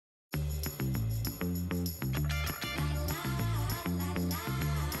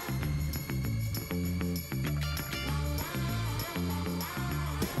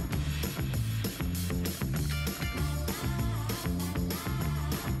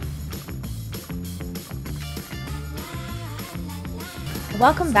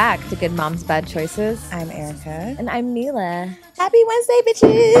Welcome back to Good Moms Bad Choices. I'm Erica. And I'm Milah. Happy Wednesday,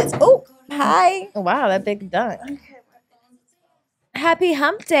 bitches. Oh, hi. Wow, that big dunk. Happy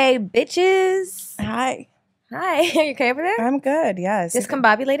hump day, bitches. Hi. Hi. Are you okay over there? I'm good, yes.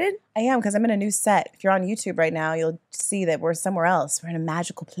 Discombobulated? I am, because I'm in a new set. If you're on YouTube right now, you'll see that we're somewhere else. We're in a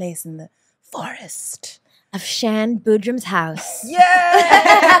magical place in the forest. Of Shan Boodram's house.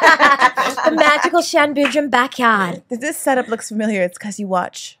 Yeah! The magical Shan Boodram backyard. If this setup looks familiar, it's because you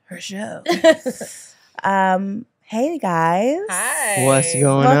watch her show. Hey, guys. Hi. What's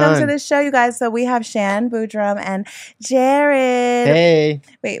going Welcome on? to the show, you guys. So we have Shan Boodram and Jared. Hey.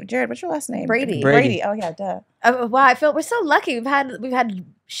 Wait, Jared, what's your last name? Brady. Brady. Oh, yeah, duh. Wow, I feel we're so lucky. We've had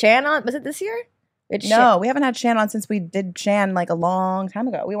Shan on. Was it this year? No, we haven't had Shan on since we did Shan like a long time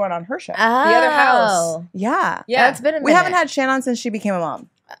ago. We weren't on her show. Oh. The other house. Yeah. Yeah. It's been a minute. We haven't had Shan on since she became a mom.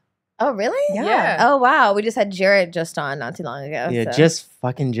 Oh, really? Yeah. Oh, wow. We just had Jared just on not too long ago. Yeah, so. just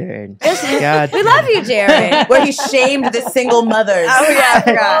fucking Jared. God. We love you, Jared. Where he shamed the single mothers. Oh, yeah, I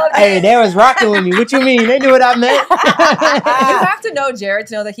forgot. Hey, they was rocking with me. What you mean? They knew what I meant. You have to know Jared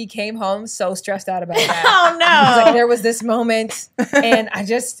to know that he came home so stressed out about that. Oh, He's like, no. there was this moment, and I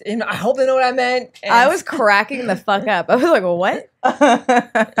just, I hope they know what I meant. And I was cracking the fuck up. I was like, what?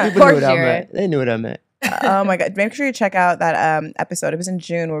 People Poor knew what I Jared. meant. They knew what I meant. Oh my God. Make sure you check out that episode. It was in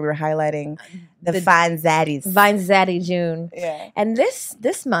June where we were highlighting the fine zaddies. Vine Zaddy June. Yeah. And this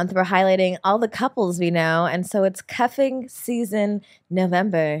month, we're highlighting all the couples we know. And so it's cuffing season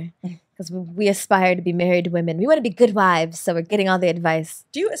November because we aspire to be married women. We want to be good wives. So we're getting all the advice.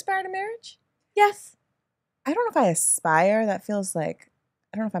 Do you aspire to marriage? Yes. I don't know if I aspire. That feels like,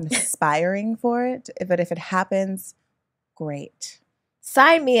 I don't know if I'm aspiring for it, but if it happens, great.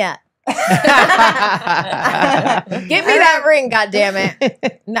 Sign me up. Give me that ring,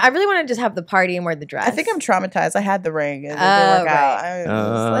 goddammit. No, I really want to just have the party and wear the dress. I think I'm traumatized. I had the ring. It didn't work right.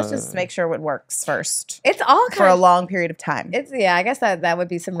 out. Let's just make sure it works first It's all for kind a of long period of time. I guess that would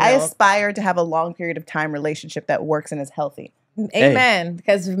be some real I aspire to have a long period of time relationship that works and is healthy. amen.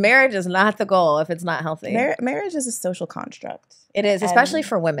 Because marriage is not the goal if it's not healthy. Marriage is a social construct. It is, especially And-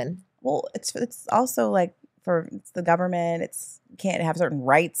 for women. Well, it's also like it's the government. You can't have certain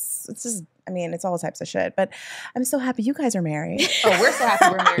rights. It's just, it's all types of shit. But I'm so happy you guys are married. Oh, we're so happy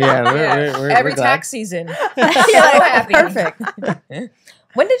we're married. Yeah, we're Every glad. tax season. So so happy. Perfect.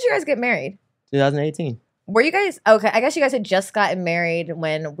 When did you guys get married? 2018. Were you guys okay? I guess you guys had just gotten married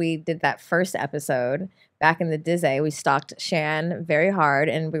when we did that first episode back in the Disney. We stalked Shan very hard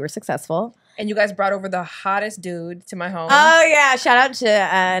and we were successful. And you guys brought over the hottest dude to my home. Oh yeah! Shout out to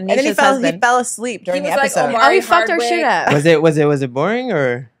And then Nisha's husband. he fell asleep during He the was like, episode. Omar- Oh, he fucked our Hardwick. shit up. Was it boring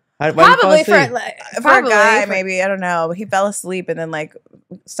or why did you fall Probably for asleep? For a guy, maybe, I don't know. But he fell asleep and then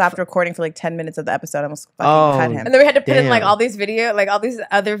stopped recording for 10 minutes of the episode. I almost fucking cut him. And then we had to put in Damn. all these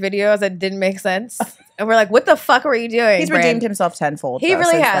other videos that didn't make sense. And we're like, what the fuck were you doing? He's Brand? redeemed himself tenfold. He though,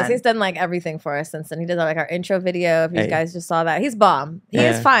 really since has. then. He's done everything for us since then. He did our intro video. If you Hey. guys just saw that, he's bomb. He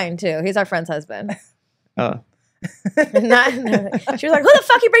is Yeah. fine too. He's our friend's husband. Oh. She was like, "Who the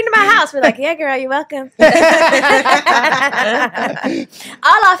fuck you bring to my house?" We're like, "Yeah, girl, you're welcome."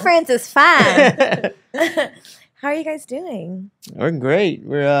 All our friends is fine. How are you guys doing? We're great.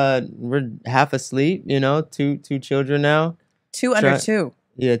 We're half asleep, two children now. 2 under 2.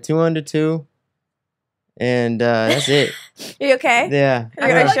 Yeah, 2 under 2. And that's it. You okay? Yeah. I Are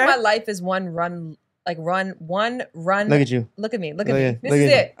feel you like sure? my life is one run. Look at you. Look at me. Look This at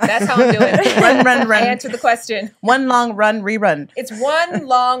is you. it. That's how I'm doing it. Run. Answer the question. One long run, rerun. It's one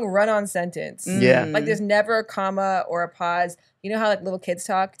long run-on sentence. Yeah. Like there's never a comma or a pause. You know how little kids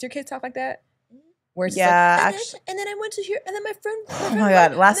talk? Do your kids talk like that? Where it's just Yeah, and then I went to here, and then my friend. Oh my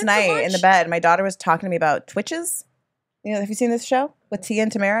God. Last night in the bed, my daughter was talking to me about Twitches. Have you seen this show with Tia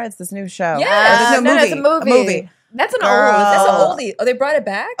and Tamara? It's this new show. Yeah. There's no it's movie. a movie. That's an Girl. That's an Oh. oldie. Oh, they brought it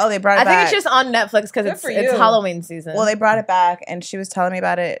back? Oh, they brought it I back. think it's just on Netflix because Good it's for you. Halloween season. Well, they brought it back, and she was telling me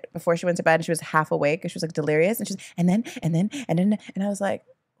about it before she went to bed, and she was half awake, and she was delirious, and she's and then, and I was like,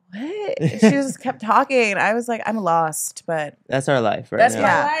 what? And she just kept talking. I was like, I'm lost, but That's our life right That's now.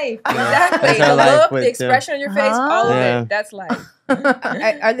 my life. Exactly. That's our The life look, with the expression on your face, all of Yeah. it. That's life.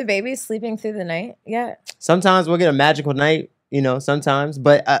 are the babies sleeping through the night yet? Sometimes we'll get a magical night, sometimes.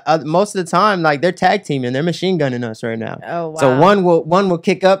 But most of the time, they're tag teaming. They're machine gunning us right now. Oh wow! So one will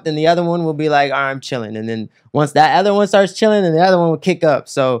kick up, then the other one will be like, I'm chilling. And then once that other one starts chilling, then the other one will kick up.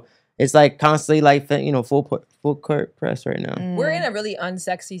 So it's constantly full court press right now. We're in a really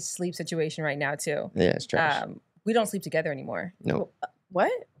unsexy sleep situation right now, too. Yeah, it's trash. We don't sleep together anymore. No.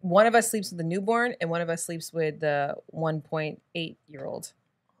 What? One of us sleeps with the newborn, and one of us sleeps with the 1.8-year-old.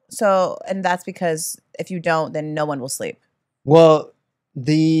 So, and that's because if you don't, then no one will sleep. Well,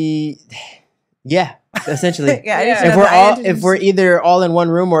 Yeah, essentially. Yeah, I used to If know we're that. all, if we're either all in one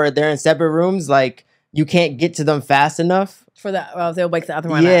room or they're in separate rooms, like you can't get to them fast enough. For that, well, they'll wake the other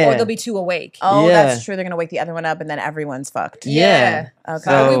one Yeah. up. Or they'll be too awake. Oh, Yeah. that's true. They're gonna wake the other one up, and then everyone's fucked. Yeah. Okay.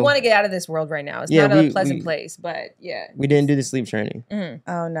 But we So- want to get out of this world right now. It's Yeah, not a we- pleasant we- place, but yeah. We didn't do the sleep training.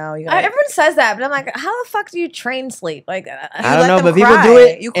 Oh no, you I, got. everyone says that, but I'm like, how the fuck do you train sleep? Like, I don't know, but people do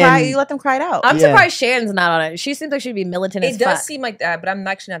it. You cry. and- You let them cry it out. I'm Yeah. surprised Shan's not on it. She seems like she'd be militant as It does fuck. seem like that, but I'm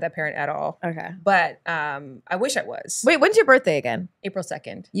actually not that parent at all. Okay. But I wish I was. Wait, when's your birthday again? April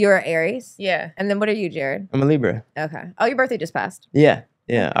 2nd. You're Aries? Yeah. And then what are you, Jared? I'm a Libra. Okay. Oh, your birthday just passed. Yeah.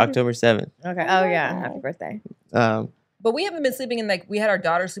 October 7th. Okay. Oh, yeah. Happy birthday. But we haven't been sleeping in, like, we had our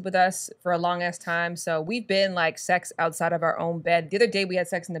daughter sleep with us for a long ass time. So we've been like sex outside of our own bed. The other day we had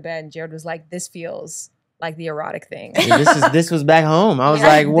sex in the bed and Jared was like, this feels like the erotic thing. This was back home. I was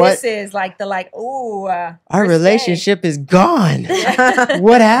like, what? This is like the ooh. Our we're relationship is gone.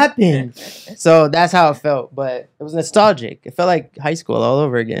 What happened? So that's how it felt. But it was nostalgic. It felt like high school all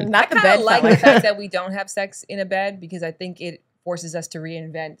over again. Not I the kind bed. of like felt the fact that we don't have sex in a bed because I think it forces us to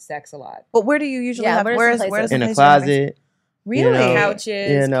reinvent sex a lot. But where do you usually Yeah, have? where's Where's the where's places? the In a place you're having- closet. Really? You know,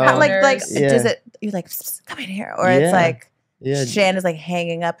 Couches, you know. How, like counters. Yeah. does it? You like come in here, or it's Yeah. like Yeah. Shan is like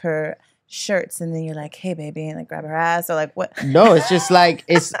hanging up her shirts, and then you're like, hey baby, and like grab her ass, or like what? No, it's just like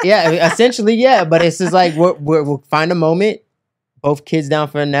essentially, yeah. But it's just like we'll find a moment. Both kids down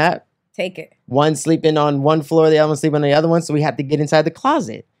for a nap. Take it. One sleeping on one floor, the other one sleeping on the other one. So we have to get inside the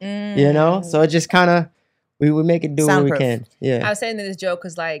closet. You know. So it just kind of we make it do what we Soundproof. can. Yeah. I was saying this joke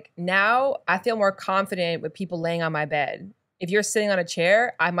because like now I feel more confident with people laying on my bed. If you're sitting on a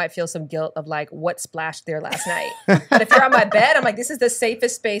chair, I might feel some guilt of like what splashed there last night. But if you're on my bed, I'm like, this is the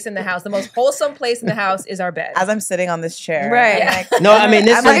safest space in the house. The most wholesome place in the house is our bed. As I'm sitting on this chair, Right. I'm like, No, I mean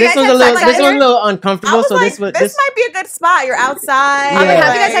this I'm like, this you was guys a little had this sex was a here? little I uncomfortable. was So like, this might be a good spot. You're outside. I mean,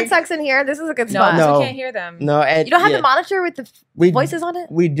 have you guys like- had sex in here? This is a good no, spot. because No. we can't hear them. no, and You don't have yeah, the monitor with the we voices on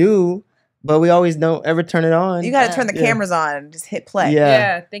it? We do, but we always don't ever turn it on. You got to turn the Yeah. cameras on and just hit play. Yeah.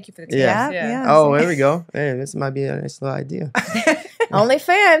 Yeah, thank you for the tips. Yeah. Yeah. Oh, there we go. Hey, this might be a nice little idea.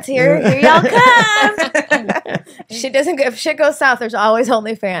 OnlyFans here. Here y'all come. Shit doesn't go, if shit goes south, there's always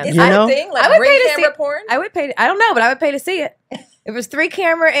OnlyFans. Is You that know? a thing? Like I would ring pay to camera see- porn? I would pay. I don't know, but I would pay to see it. If it was 3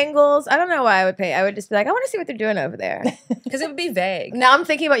 camera angles, I don't know why I would pay. I would just be like, I want to see what they're doing over there. Because it would be vague. Now I'm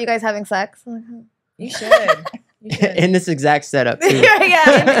thinking about you guys having sex. You should. You should. In this exact setup too.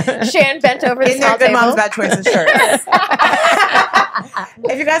 yeah. Shan bent over the In their small Good table. Mom's Bad Choices shirts.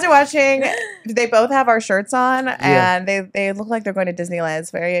 If you guys are watching, they both have our shirts on, and they look like they're going to Disneyland.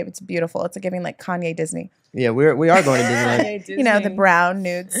 It's beautiful. It's giving like Kanye Disney. Yeah, we are going to Disneyland. You know, the brown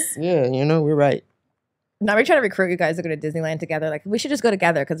nudes. Yeah, we're right. Now we're trying to recruit you guys to go to Disneyland together. Like we should just go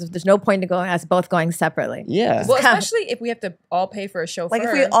together because there's no point to going us both going separately. Yeah. Well, especially if we have to all pay for a chauffeur. Like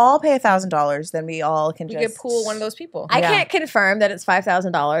if we all pay $1,000, then we all can we just could pool one of those people. I Yeah. can't confirm that it's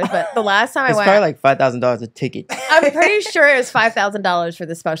 $5,000, but the last time I It's went, probably like $5,000 a ticket. I'm pretty sure it was $5,000 for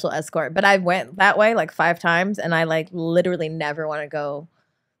the special escort. But I went that way like 5 times, and I like literally never want to go.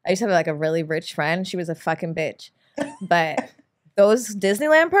 I used to have like a really rich friend. She was a fucking bitch, but those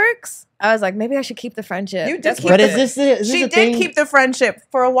Disneyland perks, I was like, maybe I should keep the friendship. You did That's keep But the- is this She a did thing? keep the friendship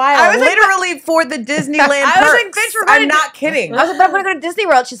for a while. I was like, literally for the Disneyland I was like, perks. bitch, we're going I'm to not kidding. I was like, but I'm gonna go to Disney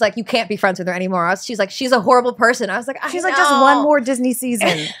World. She's like, you can't be friends with her anymore. She's like, she's a horrible person. I was like, She's like, just one more Disney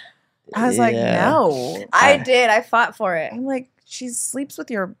season. I was like, Yeah. no. I did. I fought for it. I'm like, she sleeps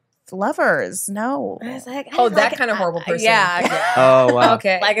with your lovers. No. I was like, Oh, that kind of horrible person. Yeah, Oh wow.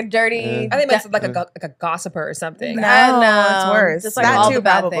 Okay. like a dirty. Yeah. I think it's like a gossiper or something. No, no, it's worse. Just like That all too, the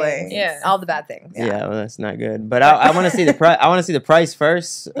bad probably. things. Yeah. all the bad things. Yeah, well, that's not good. But I want to see the price. I want to see the price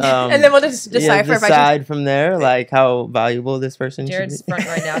first, And then we'll just decipher if I should. decide from there, like how valuable this person Jared's should be. front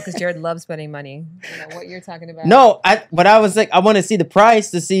right now because Jared loves spending money. You know what you're talking about? No, but I was like, I want to see the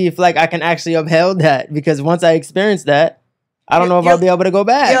price to see if like I can actually uphold that, because once I experience that, I don't know if I'll be able to go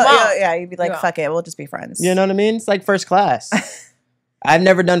back. You'd be like, You won't. fuck it, we'll just be friends. You know what I mean? It's like first class. I've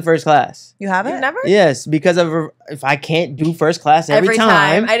never done first class. You haven't? You've never? Yes, because of if I can't do first class every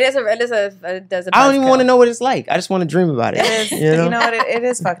time, It is a I don't even want to know what it's like. I just want to dream about it. It is, You know? what? It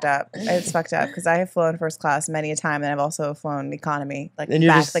is fucked up. It's fucked up because I have flown first class many a time, and I've also flown economy, like And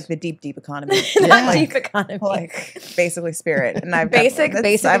you're back, just- like the deep economy, Not Yeah. deep economy. like basically Spirit. And I've Basic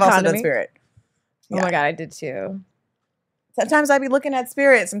I've also done economy? Spirit. Oh my god, I did too. Sometimes I'd be looking at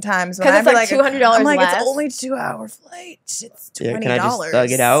Spirit. Sometimes when 'Cause I'd it's be like $200 I'm like, less. it's only 2-hour flight. It's $20. Yeah, can I just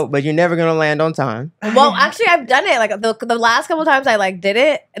thug it out? But you're never gonna land on time. Well, actually, I've done it. Like the last couple times, I like did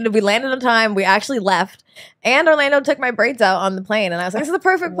it, and we landed on time. We actually left, and Orlando took my braids out on the plane, and I was like, "This is the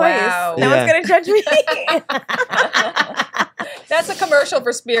perfect place. Wow. No Yeah. one's gonna judge me." That's a commercial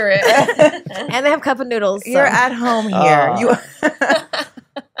for Spirit. And they have cup of noodles. You're so. at home here.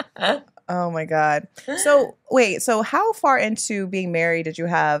 Oh my God. So wait, so how far into being married did you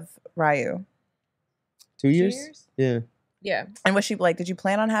have Ryu? 2 years? Yeah. Yeah. And was she like, did you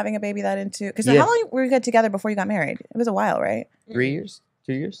plan on having a baby that into? Because Yeah. how long were you guys together before you got married? It was a while, right? 3 years?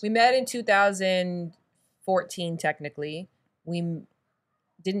 2 years? We met in 2014, technically. We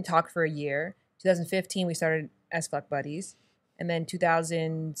didn't talk for a year. 2015, we started as fuck buddies. And then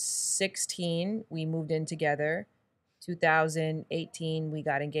 2016, we moved in together. 2018, we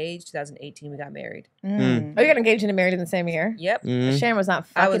got engaged. 2018, we got married. Mm. Oh, you got engaged and married in the same year? Yep. Mhm. Shan was not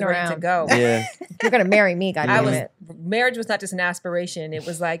I was fucking ready around. to go. Yeah. You're gonna marry me, goddammit. Marriage was not just an aspiration. It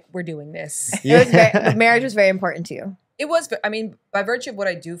was like, we're doing this. Marriage was very important to you. It was, I mean, by virtue of what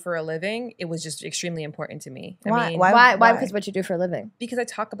I do for a living, it was just extremely important to me. I Why? mean, Why? Why? Because what you do for a living. because I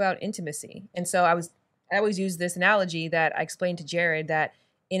talk about intimacy. And so I always use this analogy that I explained to Jared that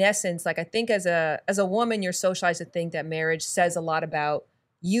in essence, like I think as a woman, you're socialized to think that marriage says a lot about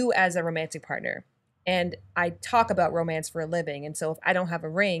you as a romantic partner. And I talk about romance for a living. And so if I don't have a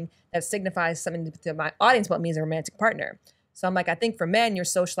ring, that signifies something to my audience about me as a romantic partner. So I'm like, I think for men, you're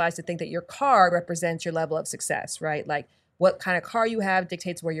socialized to think that your car represents your level of success, right? Like what kind of car you have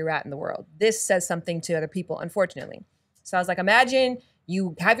dictates where you're at in the world. This says something to other people, unfortunately. So I was like, imagine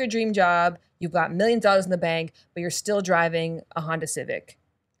you have your dream job, you've got $1 million in the bank, but you're still driving a Honda Civic.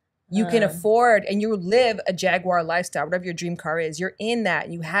 You can afford and you live a Jaguar lifestyle, whatever your dream car is. You're in that,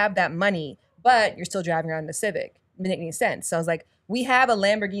 you have that money, but you're still driving around in a Civic. It didn't make any sense. So I was like, we have a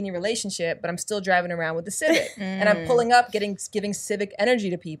Lamborghini relationship, but I'm still driving around with the Civic. And I'm pulling up, giving Civic energy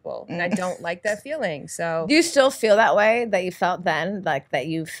to people. And I don't like that feeling. So Do you still feel that way that you felt then? Like that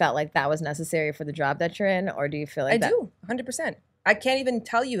you felt like that was necessary for the job that you're in? Or do you feel like I that? do, 100%. I can't even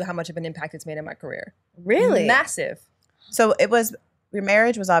tell you how much of an impact it's made in my career. Really? Massive. So it was your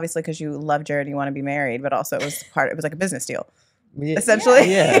marriage was obviously because you love Jared and you want to be married, but also it was like a business deal. Yeah. Essentially.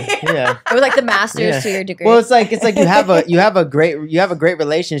 Yeah. It was like the master's Yeah. to your degree. Well, it's like you have a great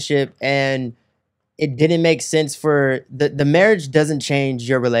relationship, and it didn't make sense for the marriage doesn't change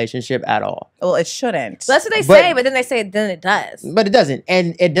your relationship at all. Well, it shouldn't. So that's what they But- say, but then they say then it does. But it doesn't,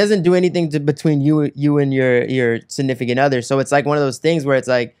 and it doesn't do anything between you and your significant other. So it's like one of those things where it's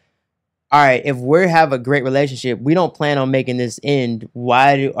like, all right, if we have a great relationship, we don't plan on making this end.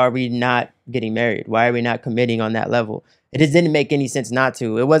 Why are we not getting married? Why are we not committing on that level? It just didn't make any sense not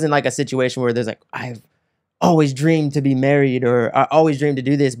to. It wasn't like a situation where there's like, I've always dreamed to be married or I always dreamed to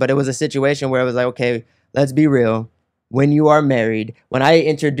do this. But it was a situation where it was like, okay, let's be real. When you are married, when I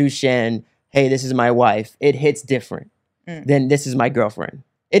introduce Shan, hey, this is my wife, it hits different than this is my girlfriend.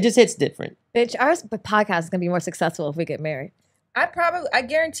 It just hits different. Bitch, our podcast is gonna be more successful if we get married. I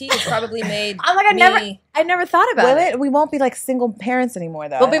guarantee it's probably made I'm like, I never thought about Will it. it? We won't be like single parents anymore,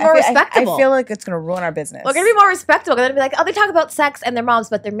 though. We'll be more respectable. I feel like it's going to ruin our business. We're gonna be more respectable. They're gonna be like, oh, they talk about sex and their moms,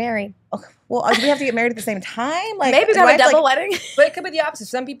 but they're married. Well, do we have to get married at the same time? Like, Maybe we do have I a double like, wedding. But it could be the opposite.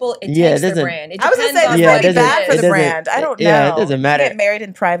 Some people, it Yeah, takes there's their a- brand. It I was going to depends say, on it's Yeah, it really doesn't- bad for it the doesn't- brand. I don't know. yeah, it doesn't matter. Get married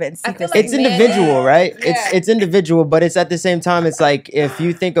in private and I feel secretly. like It's individual, right? Yeah. It's individual, but it's at the same time, it's like if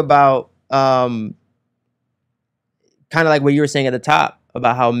you think about kind of like what you were saying at the top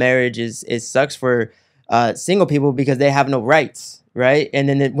about how marriage is sucks for single people because they have no rights, right? And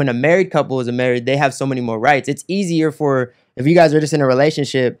then when a married couple is married, they have so many more rights. It's easier for if you guys are just in a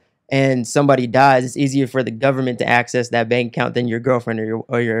relationship and somebody dies, it's easier for the government to access that bank account than your girlfriend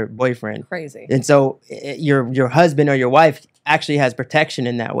or your boyfriend. Crazy. And so your husband or your wife actually has protection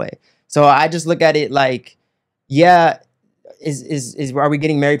in that way. So I just look at it like, yeah, is are we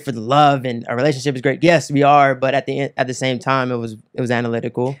getting married for the love and our relationship is great? Yes, we are, but at the same time, it was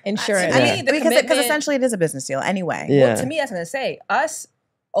analytical. Insurance. I Yeah. mean, the because commitment, essentially it is a business deal anyway. Yeah. well, to me, that's what I'm going to say. Us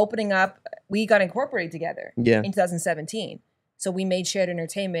opening up, we got incorporated together Yeah. in 2017. So we made Shared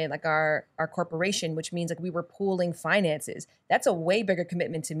Entertainment like our corporation, which means like we were pooling finances. That's a way bigger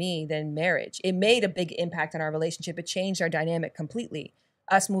commitment to me than marriage. It made a big impact on our relationship. It changed our dynamic completely.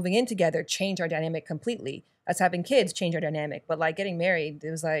 Us moving in together changed our dynamic completely. Us having kids changed our dynamic. But like getting married,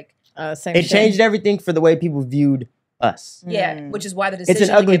 it was like, Same It shit. changed everything for the way people viewed us. yeah, which is why the an decision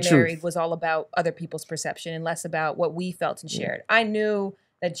to ugly get married truth. was all about other people's perception and less about what we felt and shared. I knew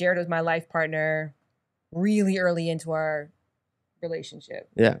that Jared was my life partner really early into our relationship.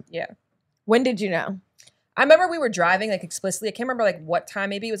 Yeah. Yeah. When did you know? I remember we were driving like explicitly. I can't remember like what time.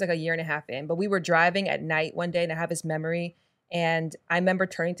 Maybe it was like a year and a half in, but we were driving at night one day and I have his memory. And I remember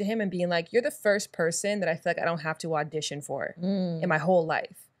turning to him and being like, you're the first person that I feel like I don't have to audition for in my whole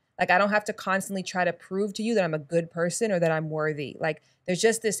life. Like, I don't have to constantly try to prove to you that I'm a good person or that I'm worthy. Like, there's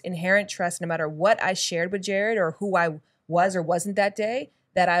just this inherent trust no matter what I shared with Jared or who I was or wasn't that day,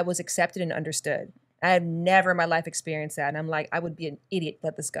 that I was accepted and understood. I had never in my life experienced that. And I'm like, I would be an idiot to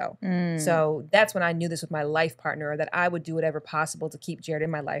let this go. So that's when I knew this with my life partner, that I would do whatever possible to keep Jared in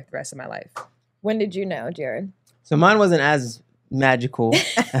my life the rest of my life. When did you know, Jared? So mine wasn't as magical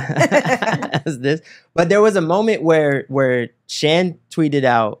as this, but there was a moment where Shan tweeted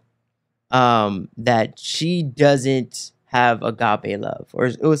out that she doesn't have agape love, or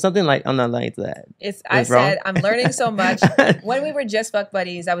it was something like on the lines of that. I said, I'm learning so much. When we were just fuck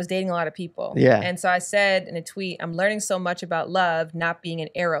buddies, I was dating a lot of people. Yeah. And so I said in a tweet, I'm learning so much about love not being an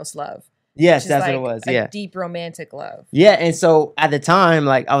eros love. Yes, which is that's like what it was. a Yeah. deep romantic love. Yeah, and so at the time,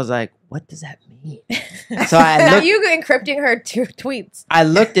 like I was like, what does that mean? So I looked, you encrypting her tweets. I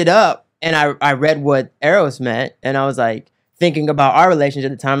looked it up and I read what eros meant, and I was like thinking about our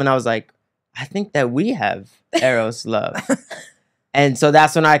relationship at the time, and I was like, I think that we have eros love. And so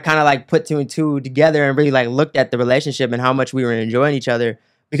that's when I kind of like put two and two together and really like looked at the relationship and how much we were enjoying each other,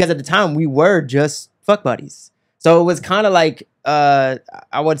 because at the time we were just fuck buddies. So it was kind of like I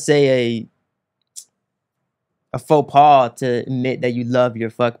would say a faux pas to admit that you love your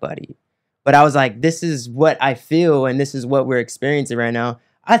fuck buddy. But I was like, this is what I feel and this is what we're experiencing right now.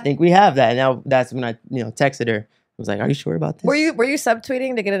 I think we have that. And now that's when I texted her. I was like, are you sure about this? Were you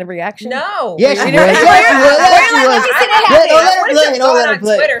subtweeting to get a reaction? No. Yeah, she was. Yeah, she was. Don't let her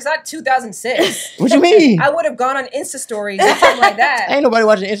play. Twitter. It's not 2006. What you mean? I would have gone on Insta stories or something like that. Ain't nobody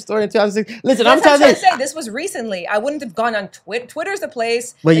watching Insta story in 2006. Listen, That's I'm what telling you. trying to say. This was recently. I wouldn't have gone on Twitter. Twitter's the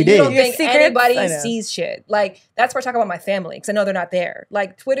place Well, you that you did. don't Your think secrets? anybody I know. sees shit. Like, that's where I talk about my family, because I know they're not there.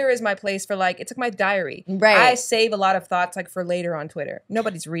 Like, Twitter is my place for, like, it's like my diary. Right. I save a lot of thoughts, like, for later on Twitter.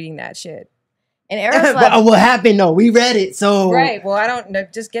 Nobody's reading that shit. And eros But love. what happened? No, we read it. So Right. Well, I don't know.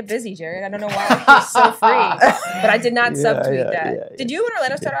 Just get busy, Jared. I don't know why you're so free. But I did not subtweet that. yeah, Did you and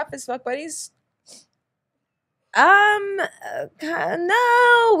Orlando start off as fuck buddies?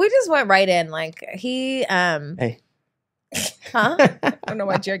 No, we just went right in. Like he, Hey. huh? I don't know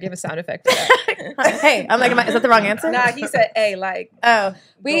why Jared gave a sound effect for that. Hey, I'm like, is that the wrong answer? Nah, he said, hey, like, Oh,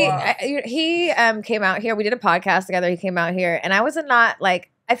 Go off. he came out here. We did a podcast together. He came out here, and I wasn't not like,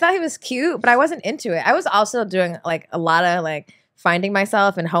 I thought he was cute, but I wasn't into it. I was also doing like a lot of like finding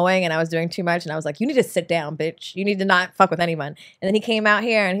myself and hoeing, and I was doing too much. And I was like, you need to sit down, bitch. You need to not fuck with anyone. And then he came out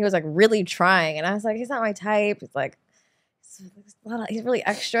here, and he was like really trying, and I was like, he's not my type. It's like he's really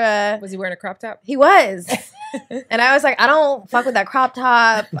extra. was he wearing a crop top? He was. And I was like, I don't fuck with that crop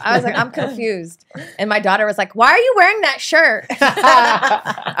top. I was like, I'm confused. And my daughter was like, why are you wearing that shirt?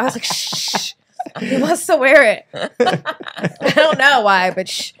 I was like, shh. He wants to wear it. I don't know why, but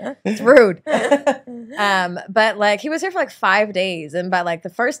shh, it's rude. But like he was here for like 5 days, and by like the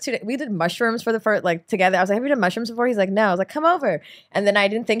first 2 days, we did mushrooms for the first like together. I was like, have you done mushrooms before? He's like, no. I was like, come over. And then I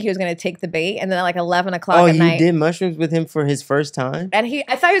didn't think he was gonna take the bait. And then at like 11 o'clock at night, did mushrooms with him for his first time? and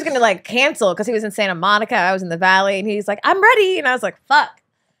I thought he was gonna like cancel because he was in Santa Monica. I was in the Valley, and he's like, I'm ready. And I was like, fuck.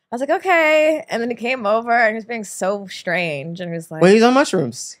 I was like, okay. And then he came over, and he was being so strange, and he was like, Well, he's on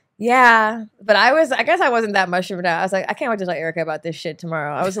mushrooms. yeah, but I guess I wasn't that mushroomed out. I was like, I can't wait to tell Erica about this shit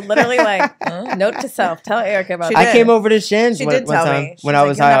tomorrow. I was literally like, note to self, tell Erica about She this. did. I came over to Shan's She one, did one tell time me. She when I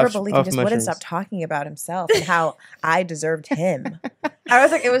was like, high You'll never off, believe off he just wouldn't mushrooms. stop talking about himself and how I deserved him. I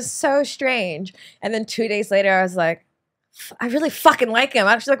was like, it was so strange. And then 2 days later, I was like, I really fucking like him.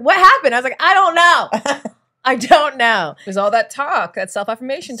 She's like, what happened? I was like, I don't know. I don't know. There's all that talk, that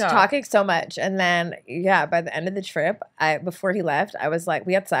self-affirmation talk. Talking so much. And then, yeah, by the end of the trip, before he left, I was like,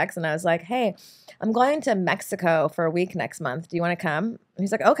 we had sex, and I was like, hey, I'm going to Mexico for a week next month. Do you want to come? And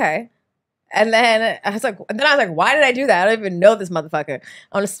he's like, okay. And then I was like, why did I do that? I don't even know this motherfucker.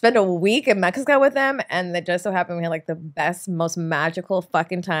 I want to spend a week in Mexico with him. And it just so happened we had like the best, most magical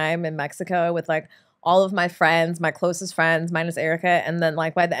fucking time in Mexico with like all of my friends, my closest friends, minus Erica. And then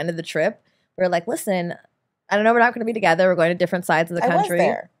like by the end of the trip, we were like, listen, I don't know, we're not going to be together. We're going to different sides of the country. I was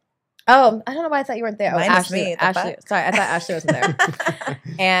there. Oh, I don't know why I thought you weren't there. Minus Ashley. me, the Ashley. fuck? Sorry, I thought Ashley wasn't there.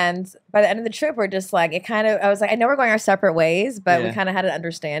 And by the end of the trip, we're just like, I was like, I know we're going our separate ways, but we Yeah. kind of had an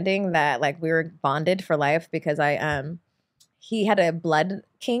understanding that like we were bonded for life because he had a blood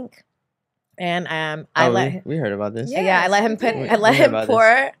kink, and We heard about this. I let him put, we I let heard him about pour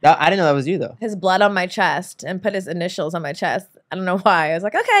I didn't know that was you though. his blood on my chest and put his initials on my chest. I don't know why. I was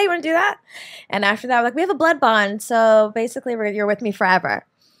like, okay, you want to do that? And after that, we're like, we have a blood bond, so basically, you're with me forever.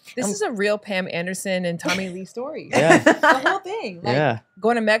 This is a real Pam Anderson and Tommy Lee story. Yeah. The whole thing. Like, Yeah.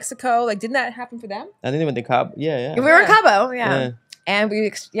 going to Mexico, like, didn't that happen for them? I think they went to Cabo. Yeah. We were in Yeah. Cabo, yeah. Yeah. And he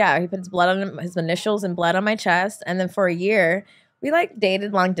put his blood on his initials and blood on my chest. And then for a year, we like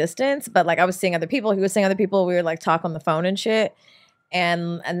dated long distance, but like I was seeing other people, he was seeing other people. We would like talk on the phone and shit.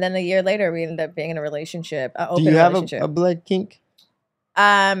 And then a year later, we ended up being in a relationship, an Do open you have relationship. a blood kink?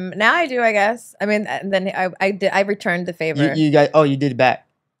 Now I do, I guess. I mean, and then I returned the favor. You guys, you did it back.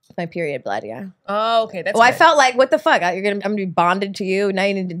 My period blood, yeah. Oh, okay. That's Well, I good. felt like, what the fuck? I'm gonna be bonded to you. Now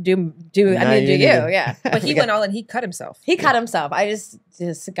you need to do. I need to do you. Yeah. But he went all in. He cut himself. He cut himself. I just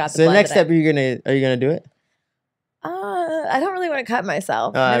got the So the blood next that step, are you gonna do it? I don't really want to cut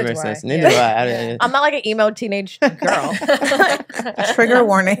myself. That Neither makes do I. sense. Neither do I. I'm not like an emo teenage girl. Trigger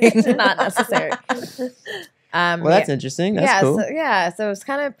warning. It's not necessary. Well, that's interesting. That's cool. So it was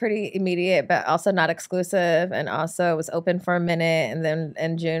kind of pretty immediate, but also not exclusive, and also it was open for a minute, and then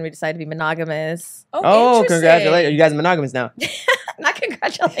in June we decided to be monogamous. Oh, interesting. congratulations! Are you guys monogamous now? Not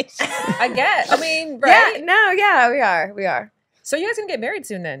congratulations. I guess. I mean, right? Yeah, no, yeah, we are. So you guys gonna get married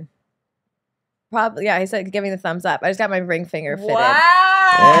soon then? Probably, yeah. He said, "Give me the thumbs up." I just got my ring finger fitted.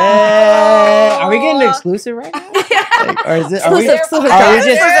 Hey, are we getting exclusive right now? Like, or is it? Are we? Exclusive. Are we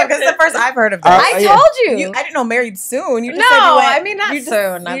just? Because it's the first I've heard of this. Are- I yeah. told you. I didn't know married soon. You just No, said you went, I mean not you just-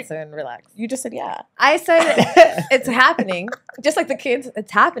 soon. Not you- soon. Relax. You just said yeah. I said it's happening. Just like the kids,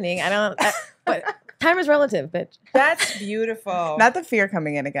 it's happening. But time is relative, bitch. That's beautiful. Not the fear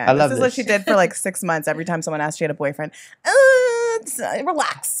coming in again. I love this is what this. she did for like 6 months. Every time someone asked she had a boyfriend,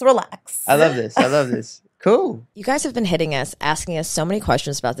 relax. I love this. I love this. Cool. You guys have been hitting us, asking us so many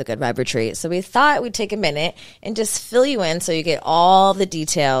questions about the Good Vibe Retreat. So we thought we'd take a minute and just fill you in so you get all the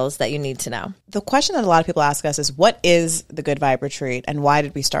details that you need to know. The question that a lot of people ask us is, what is the Good Vibe Retreat and why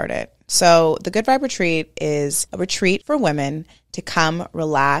did we start it? So the Good Vibe Retreat is a retreat for women to come,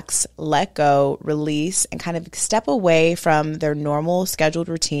 relax, let go, release, and kind of step away from their normal scheduled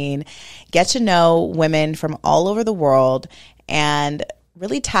routine, get to know women from all over the world, and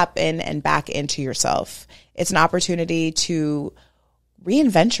really tap in and back into yourself. It's an opportunity to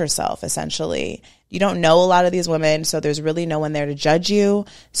reinvent yourself, essentially. You don't know a lot of these women, so there's really no one there to judge you.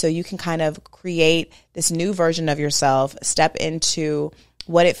 So you can kind of create this new version of yourself, step into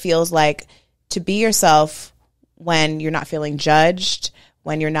what it feels like to be yourself when you're not feeling judged,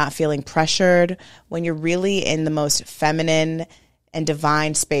 when you're not feeling pressured, when you're really in the most feminine and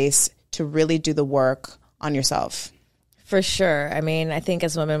divine space to really do the work on yourself. For sure. I mean, I think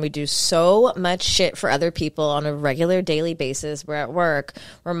as women, we do so much shit for other people on a regular daily basis. We're at work,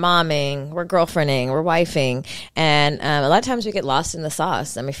 we're momming, we're girlfriending, we're wifing. And a lot of times we get lost in the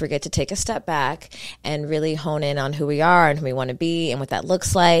sauce and we forget to take a step back and really hone in on who we are and who we want to be and what that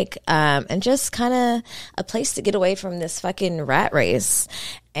looks like. And just kind of a place to get away from this fucking rat race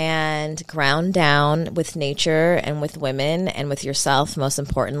and ground down with nature and with women and with yourself, most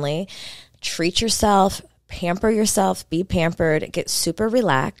importantly. Treat yourself. Pamper yourself, be pampered, get super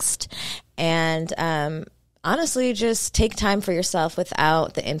relaxed, and honestly, just take time for yourself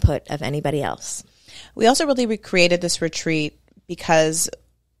without the input of anybody else. We also really recreated this retreat because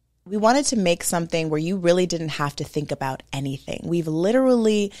we wanted to make something where you really didn't have to think about anything. We've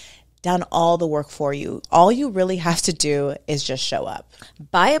literally done all the work for you. All you really have to do is just show up.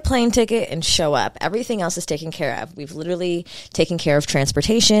 Buy a plane ticket and show up. Everything else is taken care of. We've literally taken care of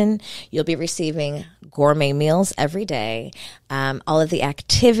transportation. You'll be receiving gourmet meals every day. All of the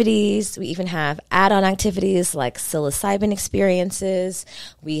activities. We even have add-on activities like psilocybin experiences.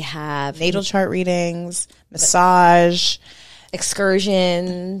 We have Natal chart readings, massage,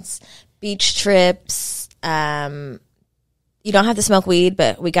 excursions, beach trips. You don't have to smoke weed,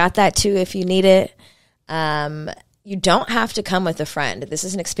 but we got that too if you need it. You don't have to come with a friend. This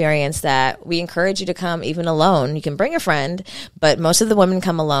is an experience that we encourage you to come even alone. You can bring a friend, but most of the women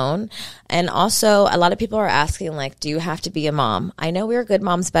come alone. And also, a lot of people are asking, like, do you have to be a mom? I know we're good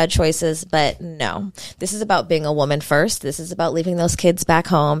moms, bad choices, but no. This is about being a woman first. This is about leaving those kids back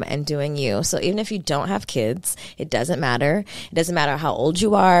home and doing you. So even if you don't have kids, it doesn't matter. It doesn't matter how old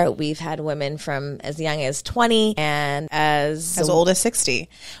you are. We've had women from as young as 20 and as old as 60.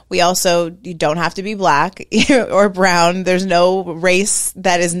 We also, you don't have to be black or brown. There's no race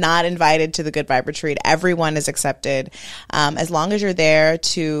that is not invited to the Good Vibe Retreat. Everyone is accepted. As long as you're there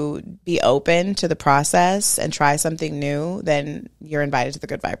to be open to the process and try something new, then you're invited to the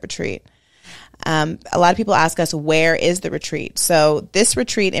Good Vibe Retreat. A lot of people ask us, where is the retreat? So this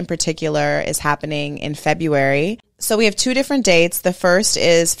retreat in particular is happening in February. So we have 2 different dates. The first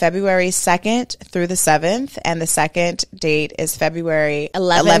is February 2nd through the 7th, and the second date is February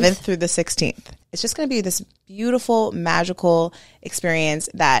 11th through the 16th. It's just going to be this beautiful, magical experience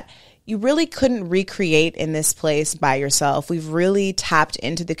that you really couldn't recreate in this place by yourself. We've really tapped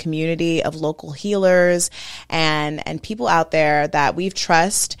into the community of local healers and people out there that we've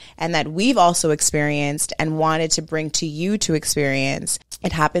trust and that we've also experienced and wanted to bring to you to experience.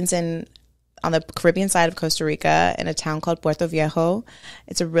 It happens in on the Caribbean side of Costa Rica in a town called Puerto Viejo.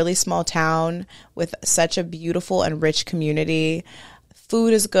 It's a really small town with such a beautiful and rich community.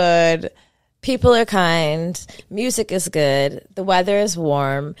 Food is good. People are kind. Music is good. The weather is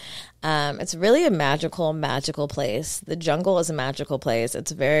warm. It's really a magical, magical place. The jungle is a magical place. It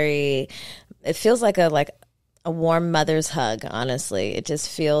feels like a warm mother's hug, honestly. It just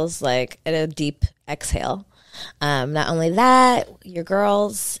feels like a deep exhale. Not only that, your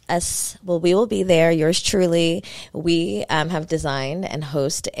girls, we will be there, yours truly. We have designed and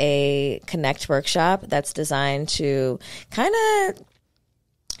host a Connect workshop that's designed to kind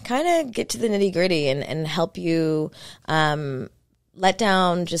of get to the nitty gritty and help you let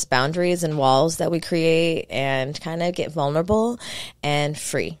down just boundaries and walls that we create and kind of get vulnerable and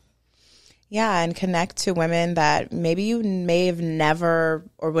free. Yeah, and connect to women that maybe you may have never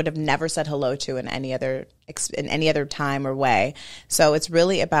or would have never said hello to in any other time or way. So it's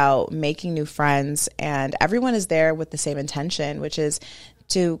really about making new friends, and everyone is there with the same intention, which is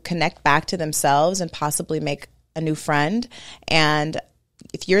to connect back to themselves and possibly make a new friend. And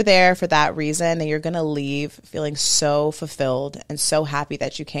if you're there for that reason, then you're going to leave feeling so fulfilled and so happy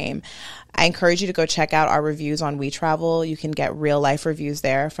that you came. I encourage you to go check out our reviews on WeTravel. You can get real life reviews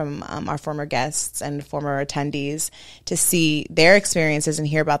there from our former guests and former attendees to see their experiences and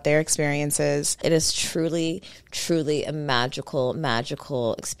hear about their experiences. It is truly, truly a magical,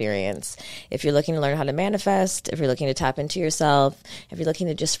 magical experience. If you're looking to learn how to manifest, if you're looking to tap into yourself, if you're looking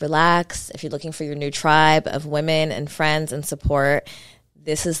to just relax, if you're looking for your new tribe of women and friends and support,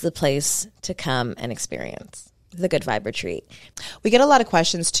 this is the place to come and experience the Good Vibe Retreat. We get a lot of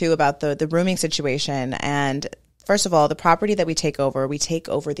questions too about the rooming situation. And first of all, the property that we take over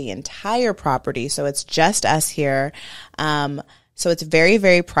the entire property. So it's just us here. So it's very,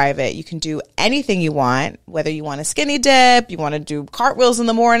 very private. You can do anything you want, whether you want to skinny dip, you want to do cartwheels in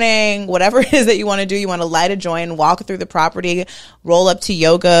the morning, whatever it is that you want to do. You want to light a joint, walk through the property, roll up to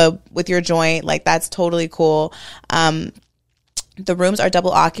yoga with your joint. Like, that's totally cool. The rooms are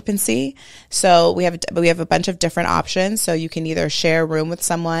double occupancy, so we have a bunch of different options. So you can either share a room with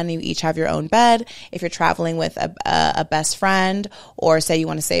someone, you each have your own bed. If you're traveling with a best friend, or say you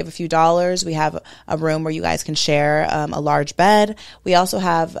want to save a few dollars, we have a room where you guys can share a large bed. We also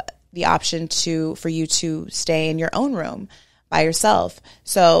have the option for you to stay in your own room by yourself.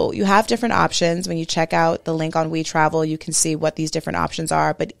 So you have different options. When you check out the link on WeTravel, you can see what these different options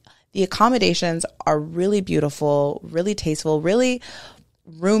are. But the accommodations are really beautiful, really tasteful, really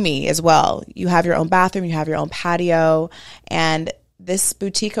roomy as well. You have your own bathroom, you have your own patio, and this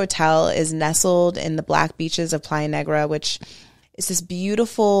boutique hotel is nestled in the black beaches of Playa Negra, which is this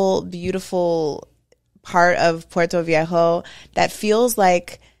beautiful, beautiful part of Puerto Viejo that feels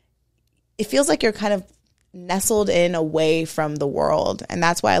like you're kind of nestled in away from the world. And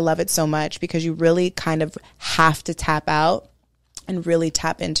that's why I love it so much, because you really kind of have to tap out and really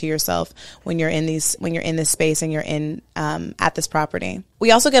tap into yourself when you're in this space and you're in at this property.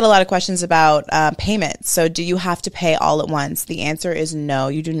 We also get a lot of questions about payments. So do you have to pay all at once? The answer is no,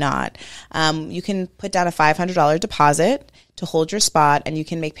 you do not. You can put down a $500 deposit to hold your spot, and you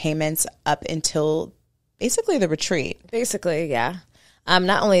can make payments up until basically the retreat. Basically, yeah.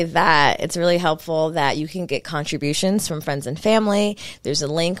 Not only that, it's really helpful that you can get contributions from friends and family. There's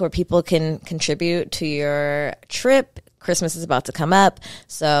a link where people can contribute to your trip. Christmas is about to come up,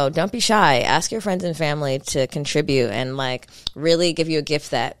 so don't be shy. Ask your friends and family to contribute and really give you a gift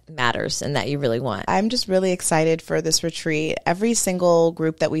that matters and that you really want. I'm just really excited for this retreat. Every single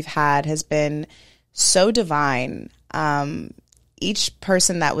group that we've had has been so divine. Each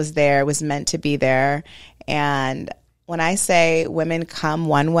person that was there was meant to be there. And when I say women come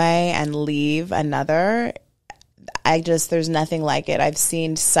one way and leave another, there's nothing like it. I've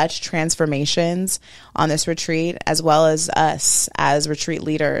seen such transformations on this retreat, as well as us as retreat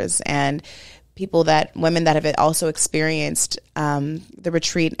leaders and women that have also experienced the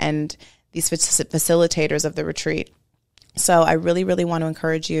retreat and these facilitators of the retreat. So I really, really want to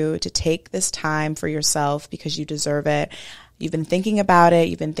encourage you to take this time for yourself, because you deserve it. You've been thinking about it.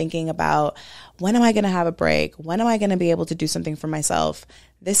 You've been thinking about, when am I going to have a break? When am I going to be able to do something for myself?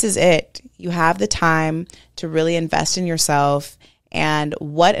 This is it. You have the time to really invest in yourself. And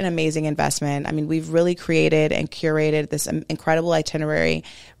what an amazing investment. I mean, we've really created and curated this incredible itinerary,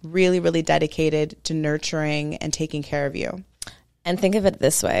 really, really dedicated to nurturing and taking care of you. And think of it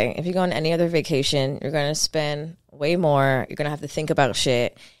this way. If you go on any other vacation, you're going to spend way more. You're going to have to think about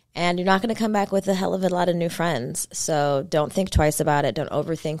shit. And you're not going to come back with a hell of a lot of new friends. So don't think twice about it. Don't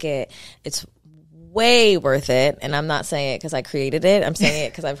overthink it. It's way worth it. And I'm not saying it because I created it. I'm saying it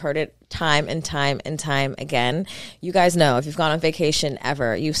because I've heard it time and time and time again. You guys know if you've gone on vacation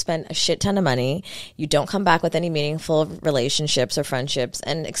ever, you've spent a shit ton of money. You don't come back with any meaningful relationships or friendships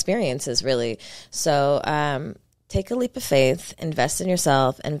and experiences, really. So take a leap of faith, invest in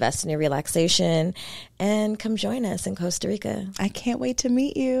yourself, invest in your relaxation, and come join us in Costa Rica. I can't wait to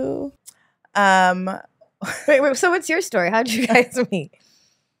meet you. Wait, so what's your story? How did you guys meet?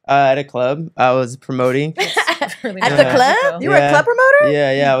 At a club, I was promoting. Really At the magical. club? You were a club promoter?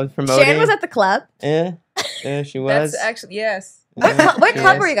 Yeah, I was promoting. Shan was at the club. Yeah, she was. That's actually, yes. What club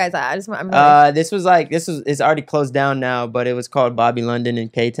Yes. were you guys at? It's already closed down now, but it was called Bobby London in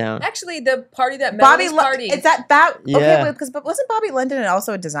K-Town. Actually, the party that Bobby, Melody's party. is that Yeah. okay? But wasn't Bobby London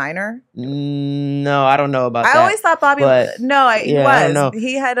also a designer? No, I don't know about that. I always thought Bobby. but- He yeah, I don't know. was.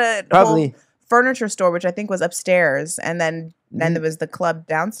 He had a Probably. whole furniture store, which I think was upstairs, and then there was the club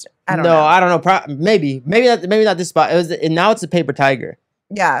downstairs. I don't no, know. I don't know. Maybe not this spot. It was now it's a Paper Tiger.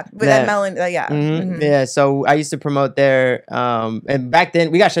 Yeah, with That- that Melon. Yeah. Mhm. Mhm. Yeah, so I used to promote there. And back then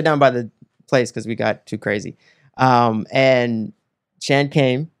we got shut down by the place because we got too crazy. And Shan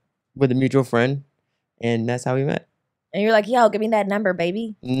came with a mutual friend, and that's how we met. And you're like, yo, give me that number,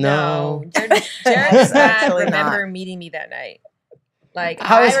 baby. No. Jared's dad Actually remember meeting me that night. Like,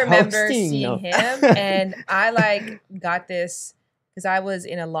 I was I remember hosting, seeing no. him, and I like got this because I was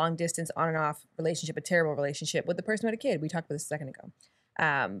in a long distance on and off relationship, a terrible relationship with the person who had a kid. We talked about this a second ago.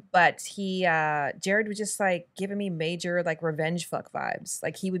 But Jared was just like giving me major like revenge fuck vibes.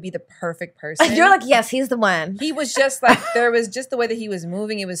 Like he would be the perfect person. You're like, yes, he's the one. he was just like, there was just the way that he was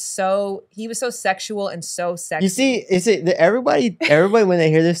moving. He was so sexual and so sexy. You see, is it that everybody when they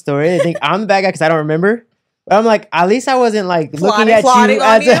hear this story, they think I'm the bad guy because I don't remember. But I'm like, at least I wasn't like looking at Plotting you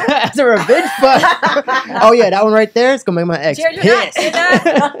on as you? as a revenge fuck. Oh yeah, that one right there is gonna make my ex Jared, pissed.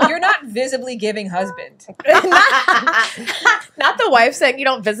 you're not visibly giving husband. Not the wife saying you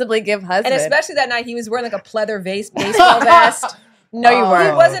don't visibly give husband. And especially that night, he was wearing like a pleather baseball vest. no, you Oh. weren't.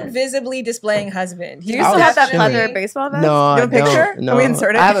 He wasn't visibly displaying husband. Do He you was still was have that chilling. pleather baseball vest? No, I You have a picture? don't. No, Can we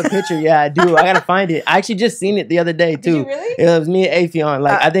insert it? I have a picture. Yeah, I do. I gotta find it. I actually just seen it the other day too. you really? It was me and Afion.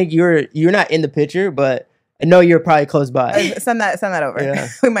 Like I think you're not in the picture, but I know you're probably close by. Send that over. Yeah.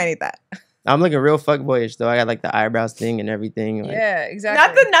 We might need that. I'm looking real fuckboyish though. I got like the eyebrows thing and everything. Like, Yeah,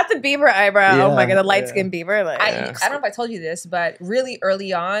 exactly. Not the Bieber eyebrow. Yeah, oh my god, the light yeah. skinned Bieber. Like, I don't know if I told you this, but really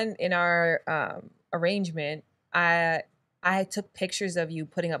early on in our arrangement, I took pictures of you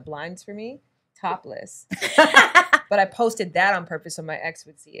putting up blinds for me, topless. But I posted that on purpose so my ex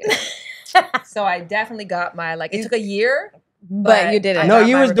would see it. So I definitely got my it took a year. but you didn't. I No, got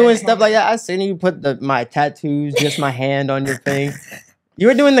you my was doing revenge stuff like moment. that. I seen you put my tattoos, just my hand on your thing. You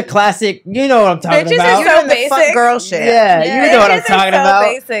were doing the classic. You know what I'm talking Bitches about. are so Doing the basic. fuck girl shit. Yeah, Yeah. you know what I'm Bitches are talking so about.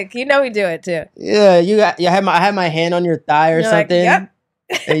 Basic. You know we do it too. Yeah, I had my hand on your thigh or You're like, something, yep.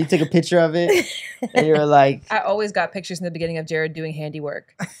 and you took a picture of it, and you were like, I always got pictures in the beginning of Jared doing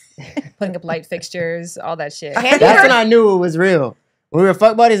handiwork, putting up light fixtures, all that shit. "That's when I knew it was real." When we were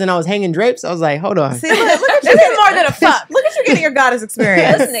fuck buddies, and I was hanging drapes, I was like, "Hold on." See, look at you. This is more than a fuck. Look at you getting your goddess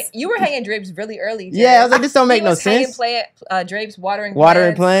experience. Listen, Nick, you were hanging drapes really early. Jared. Yeah, I was like, "This don't make He no was hanging sense." drapes, watering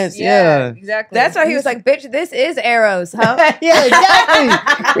Plants, yeah. exactly. That's why he was like, bitch, this is arrows, huh? Yeah,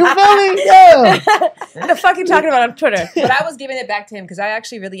 exactly. You feel me? Yeah. What the fuck you talking about on Twitter? But I was giving it back to him because I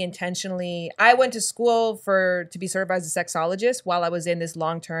actually really intentionally, I went to school to be certified as a sexologist while I was in this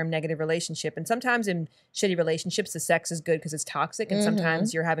long-term negative relationship. And sometimes in shitty relationships, the sex is good because it's toxic, and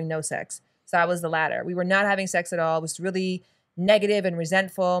sometimes you're having no sex. So I was the latter. We were not having sex at all. It was really negative and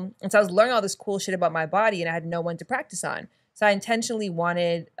resentful. And so I was learning all this cool shit about my body, and I had no one to practice on. So I intentionally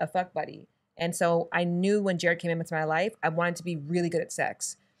wanted a fuck buddy. And so I knew when Jared came into my life, I wanted to be really good at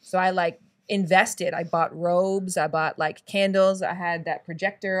sex. So I invested. I bought robes. I bought candles. I had that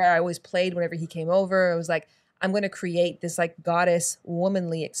projector. I always played whenever he came over. I was like, I'm going to create this goddess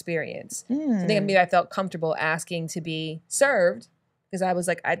womanly experience. So I think maybe I felt comfortable asking to be served because I was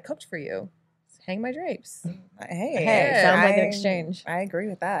like, I'd cooked for you. Hang my drapes. Hey, sounds like an exchange. I agree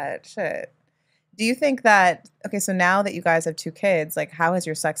with that. Shit. Do you think that, okay, so now that you guys have 2 kids, how has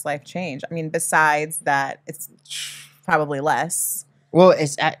your sex life changed? I mean, besides that, it's probably less. Well,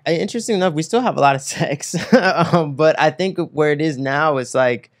 it's interesting enough. We still have a lot of sex, but I think where it is now, it's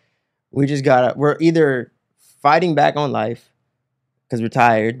like we're either fighting back on life because we're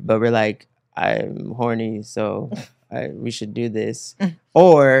tired, but we're like, I'm horny, so we should do this,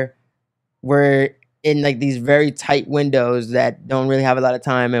 or we're in these very tight windows that don't really have a lot of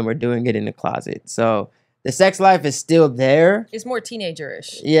time, and we're doing it in the closet. So the sex life is still there. It's more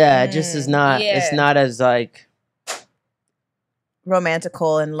teenager-ish. Yeah, it just is not. It's Yeah. not as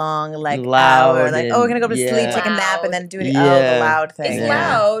romantical and long, like Loud hour, like, oh, we're gonna go to sleep, yeah. take a nap, and then do the Yeah. loud thing. It's Yeah.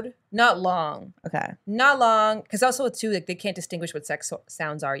 loud, not long. Okay. Not long, because also too, like they can't distinguish what sex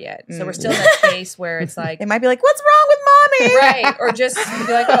sounds are yet. So we're still in that space where it's like, They might be like, "What's wrong with mommy?" right, or just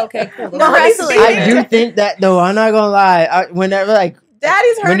be like, oh, okay, cool. Mommy's Those are- sleeping. I do think that though. I'm not gonna lie. Whenever like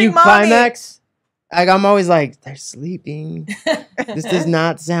Daddy's when hurting you mommy. climax, like I'm always like they're sleeping. This does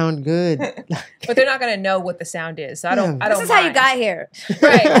not sound good. But they're not gonna know what the sound is. So I don't. Yeah. I don't. This is how you mind. got here.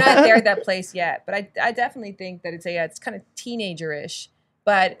 Right, we're not there at that place yet. But I definitely think that it's kind of teenager-ish.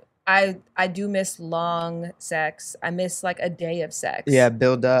 But I do miss long sex. I miss like a day of sex. Yeah,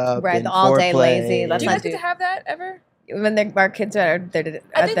 build up. Right, and the all day foreplay. lazy, that's Do you not guys get to have that ever? When our kids are they're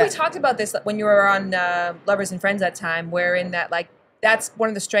I think we talked about this when you were on Lovers and Friends that time, wherein that like that's one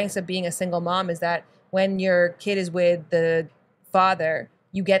of the strengths of being a single mom is that when your kid is with the father,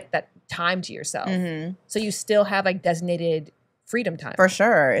 you get that time to yourself. Mhm. So you still have like designated freedom time. For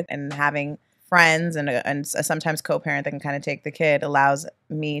sure. And having friends and a sometimes co-parent that can kind of take the kid allows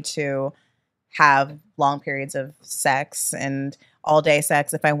me to have long periods of sex and all day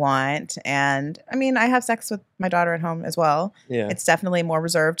sex if I want. And I mean, I have sex with my daughter at home as well. Yeah. It's definitely more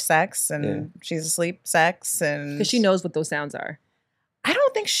reserved sex and she's asleep sex. And Because she knows what those sounds are. I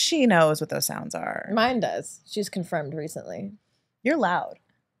don't think she knows what those sounds are. Mine does. She's confirmed recently. You're loud.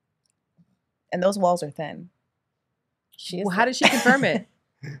 And those walls are thin. She's Well, how did she confirm it?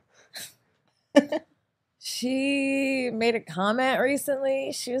 She made a comment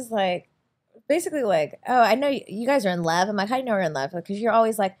recently. She was like, basically like, oh, I know you guys are in love. I'm like, how do you know we're in love? Because you're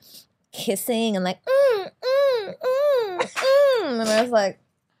always like kissing and like, and I was like,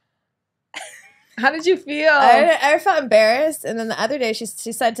 How did you feel? I felt embarrassed. And then the other day she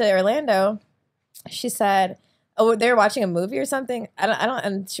said to Orlando, she said, oh, they were watching a movie or something. I don't,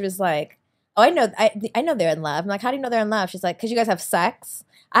 and she was like, oh, I know they're in love. I'm like, how do you know they're in love? She's like, because you guys have sex.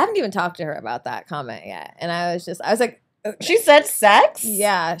 I haven't even talked to her about that comment yet. And I was like, She said sex?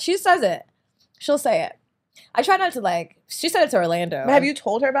 yeah, she says it. She'll say it. I try not to like, she said it to Orlando. But have you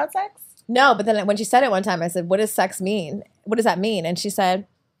told her about sex? No, but then when she said it one time, I said, what does sex mean? What does that mean? And she said,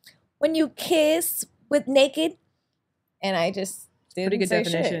 when you kiss with naked. And I just didn't Pretty good say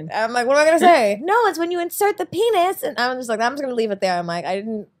definition. shit. I'm like, what am I going to say? No, it's when you insert the penis. And I'm just like, I'm just going to leave it there. I'm like, I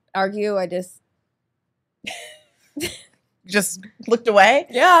didn't argue. I Just looked away?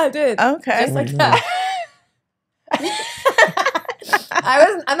 yeah, I did. Okay. Just like Mhm. that.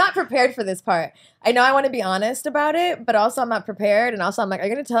 I'm not prepared for this part. I know I want to be honest about it, but also I'm not prepared. And also I'm like, are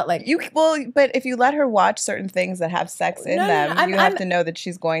you going to tell like, But if you let her watch certain things that have sex in No, no, them, no, you have to know that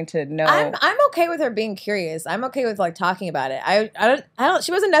she's going to know. I'm okay with her being curious. I'm okay with like talking about it. I don't.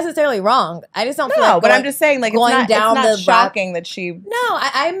 She wasn't necessarily wrong. I just don't feel No, like. but I'm just saying, like, going down it's not the shocking that she. No,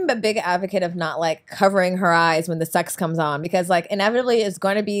 I'm a big advocate of not like covering her eyes when the sex comes on because like inevitably it's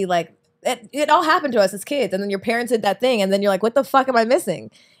going to be like it all happened to us as kids, and then your parents did that thing, and then you're like, what the fuck am I missing?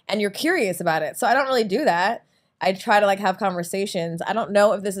 And you're curious about it. So I don't really do that. I try to like have conversations. I don't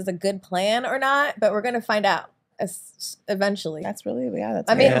know if this is a good plan or not, but we're gonna find out eventually. That's really That's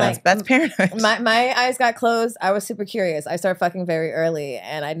I mean, that's- like, that's paranoid. My eyes got closed. I was super curious. I started fucking very early,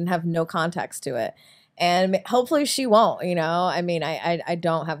 and I didn't have no context to it. And hopefully she won't. You know, I mean, I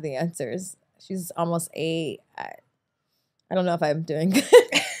don't have the answers. She's almost 8. I don't know if I'm doing good.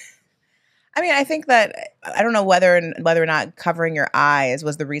 I mean, I think that I don't know whether or not covering your eyes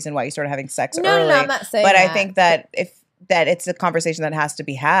was the reason why you started having sex early. No, I'm not saying but that. I think that that it's a conversation that has to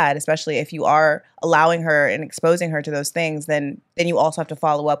be had, especially if you are allowing her and exposing her to those things, then you also have to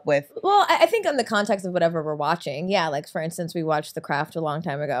follow up with. Well, I think in the context of whatever we're watching, yeah, like for instance, we watched The Craft a long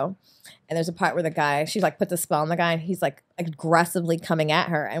time ago, and there's a part where the guy, she like puts a spell on the guy, and he's like aggressively coming at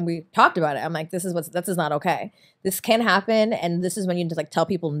her, and we talked about it. I'm like, this is not okay. This can happen, and this is when you need to like tell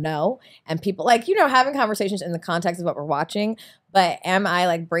people no, and people like having conversations in the context of what we're watching. But am I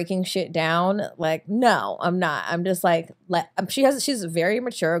like breaking shit down? Like, no, I'm not. I'm just like, she's very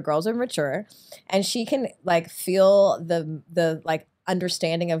mature. Girls are mature, and she can like feel the like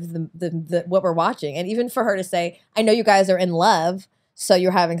understanding of the what we're watching. And even for her to say, I know you guys are in love, so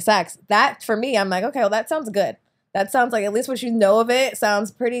you're having sex. That for me, I'm like, okay, well, that sounds good. That sounds like at least what you know of it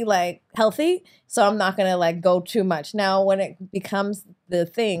sounds pretty like healthy. So I'm not gonna like go too much. Now when it becomes the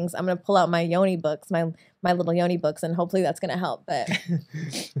things, I'm gonna pull out my yoni books, my little yoni books, and hopefully that's gonna help. But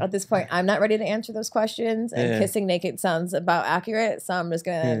at this point, I'm not ready to answer those questions. And kissing naked sounds about accurate, so I'm just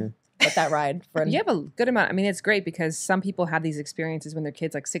gonna let that ride for. You have a good amount. I mean, it's great because some people have these experiences when their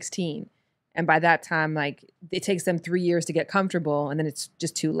kids like 16. And by that time, like it takes them 3 years to get comfortable, and then it's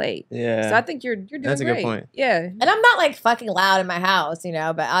just too late. Yeah. So I think you're doing That's a great. good point. Yeah. And I'm not like fucking loud in my house, you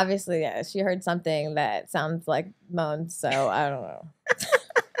know, but obviously, yeah, she heard something that sounds like moans, so I don't know.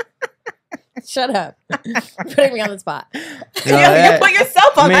 Shut up. Putting me on the spot. You put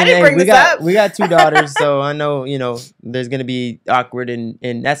yourself on. I didn't bring this up. We got 2 daughters, so I know, there's going to be awkward and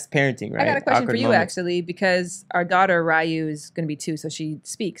that's parenting, right? I got a question Awkward for you, moments. actually, because our daughter, Ryu, is going to be 2, so she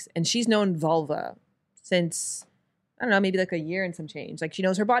speaks. And she's known vulva since, I don't know, maybe like a year and some change. Like she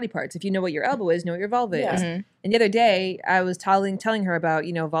knows her body parts. If you know what your elbow is, know what your vulva is. Mhm. And the other day, I was telling her about,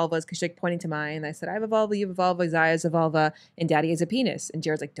 vulvas, because she's like pointing to mine. And I said, I have a vulva, you have a vulva, Zaya has a vulva, and Daddy has a penis. And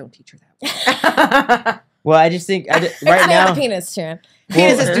Jared's like, don't teach her that. Well, I just think right Explain now. the penis, Shan.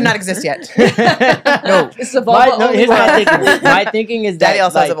 Penises do not exist yet. No, It's a vulva. no, only here's my one. thinking. My thinking is that Daddy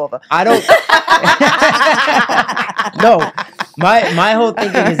also has like, a vulva. I don't. No, my whole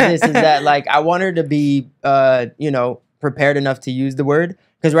thinking is this: is that like I want her to be, prepared enough to use the word,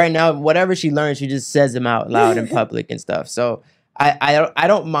 because right now whatever she learns, she just says them out loud in public and stuff. So I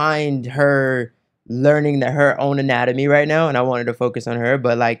don't mind her learning her own anatomy right now, and I wanted to focus on her,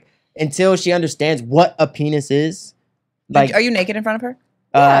 but like until she understands what a penis is, like Are you naked in front of her?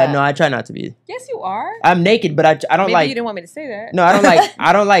 Yeah. no, I try not to be. Yes, you are. I'm naked, but I don't Maybe like. you didn't want me to say that. No, I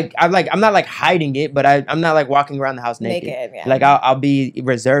don't like. I'm not like hiding it, but I'm not like walking around the house naked. Yeah. Like I'll be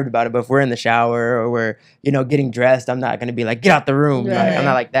reserved about it. But if we're in the shower or we're getting dressed, I'm not gonna be like, get out the room. Like, Right. I'm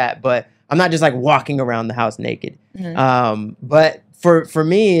not like that. But I'm not just like walking around the house naked. Mhm. But for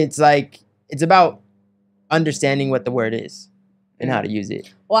me, it's like it's about understanding what the word is and how to use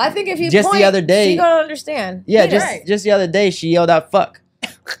it. Well, I think if you Just the point, other day- she gonna understand. Yeah, Right. just the other day she yelled out "fuck,"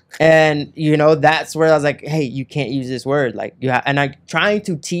 and that's where I was like, "Hey, you can't use this word." Like and I'm trying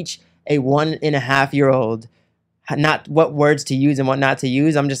to teach a 1.5-year-old not what words to use and what not to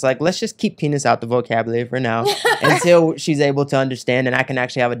use. I'm just like, let's just keep penis out the vocabulary for now until she's able to understand, and I can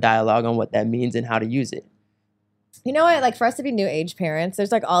actually have a dialogue on what that means and how to use it. You know what? Like for us to be new age parents,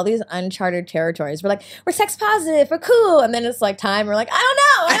 there's like all these uncharted territories. We're like, we're sex positive, we're cool, and then it's like time. We're like,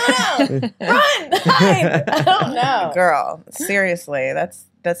 I don't know, run, hide. I don't know. Girl, seriously,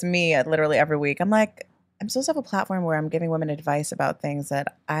 that's me literally every week. I'm like, I'm supposed to have a platform where I'm giving women advice about things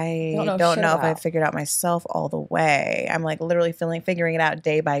that I Don't know don't shit know if I about. figured out myself all the way. I'm like literally figuring it out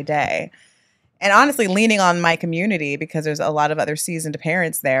day by day. And honestly, leaning on my community, because there's a lot of other seasoned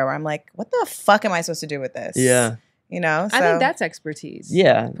parents there where I'm like, what the fuck am I supposed to do with this? Yeah. So I think that's expertise.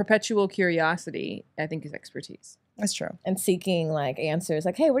 Yeah. Perpetual curiosity, I think, is expertise. that's true. And seeking like answers,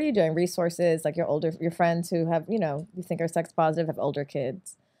 like, hey, what are you doing? Resources, like your friends who have, you think are sex positive, have older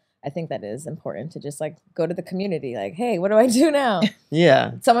kids. I think that is important to just like go to the community, like, hey, what do I do now?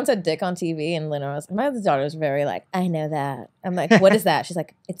 Yeah. Someone said dick on TV, and Lena was, my daughter was very like, I know that. I'm like, what is that? She's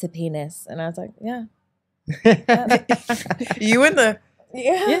like, it's a penis, and I was like, yeah, You and the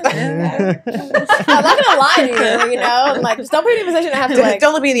yeah. I'm not gonna lie to you, I'm like, just don't put me in a position to have to like.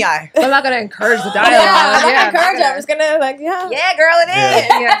 don't look me in the eye. I'm not going to encourage the Yeah, dialogue. I'm not gonna encourage her. I'm just gonna like, yeah. Yeah, girl, it is.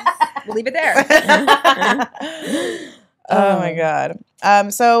 Yeah. We'll leave it there. Oh my god.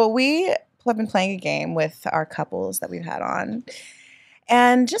 So we have been playing a game with our couples that we've had on,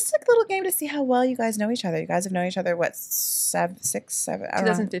 and just a little game to see how well you guys know each other. You guys have known each other what, 6, 7? I don't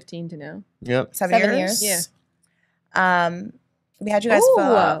know. 2015 to now. Yep. 7 7 years. years. Yeah. We had you guys fill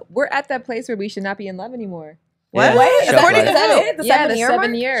Ooh, out. we're at that place where we should not be in love anymore. Yeah. Wait, is Shelf that, life. is that it? The Yeah, 7 the year 7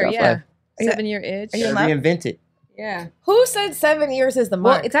 mark? year. Shelf Yeah. life. 7 year itch. Are you in love? Reinvent it. Yeah. Who said 7 years is the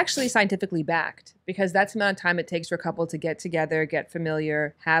Well, mark? it's actually scientifically backed, because that's the amount of time it takes for a couple to get together, get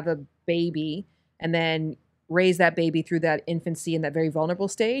familiar, have a baby, and then raise that baby through that infancy and that very vulnerable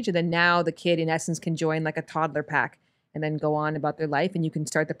stage. And then now the kid, in essence, can join like a toddler pack and then go on about their life, and you can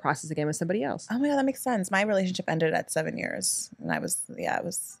start the process again with somebody else. Oh my god, that makes sense. My relationship ended at 7 years, and it was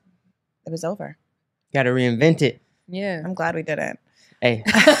over. Got to reinvent it. Yeah. I'm glad we didn't. Hey,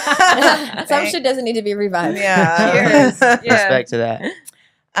 Some shit doesn't need to be revived. Yeah. Cheers. Yeah. respect to that.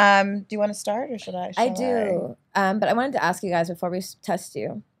 Do you want to start or should I? I do. But I wanted to ask you guys before we test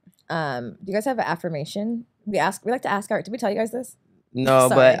you. Do you guys have an affirmation? We like to ask our. Did we tell you guys this? No,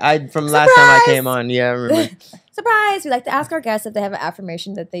 Sorry. but from last time I Surprise! came on, yeah, I remember. Surprise! We like to ask our guests if they have an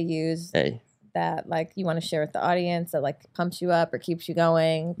affirmation that they use Hey, that like you want to share with the audience that like pumps you up or keeps you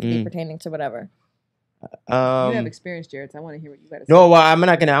going, could be pertaining to whatever. You have experience, Jared, so I want to hear what you got to say. No, well, I'm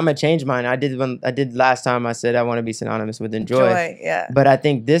gonna change mine. I did last time. I said I want to be synonymous with enjoy. Yeah. But I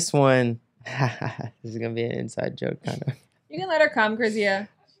think this one, this is gonna be an inside joke, kind of. You can let her come, Krizia.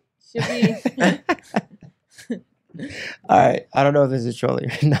 She'll be... All right, I don't know if this is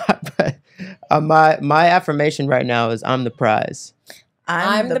trolling or not, but my affirmation right now is I'm the prize.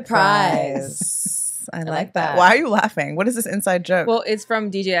 I'm the prize. I like like that. that. Why are you laughing? What is this inside joke? Well, it's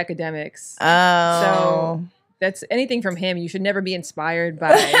from DJ Academics. Oh. So that's anything from him. You should never be inspired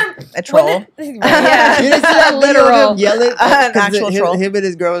by A troll. Yeah. You didn't see that Literal. video of him yelling? An 'Cause actual him, troll. him and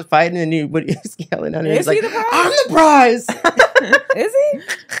his girl was fighting, and he was yelling at her. Is He's like, he the prize? I'm the prize. Is he?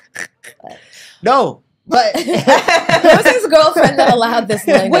 No, but It was his girlfriend that allowed this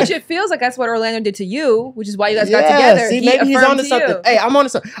language. which it feels like that's what Orlando did to you, which is why you guys got yeah, together. see, He maybe he's affirmed onto to something. you. Hey, I'm on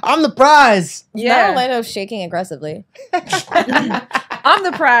something. I'm the prize. Now Yeah, Orlando's shaking aggressively. I'm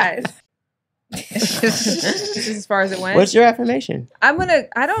the prize. This is as far as it went. What's your affirmation? I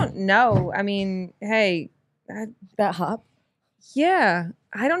don't know. I mean, hey, That hop. yeah,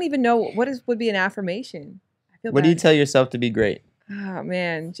 I don't even know would be an affirmation. I feel What do you bad. tell yourself to be great? Oh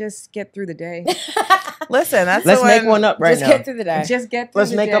man, just get through the day. Listen, that's Let's the make one up right Just now. get through the day. Just get through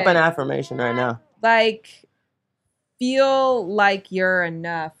Let's the make day. up an affirmation right now. Like, feel like you're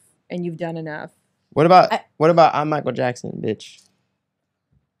enough and you've done enough. What about I'm Michael Jackson, bitch?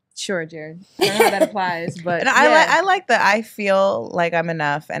 Sure, Jared. I don't know how that applies, but And yeah. I like that I feel like I'm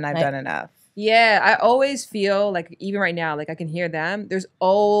enough and I've done enough. Yeah, I always feel like, even right now, like I can hear them. There's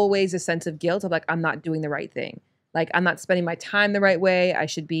always a sense of guilt of like, I'm not doing the right thing. Like, I'm not spending my time the right way. I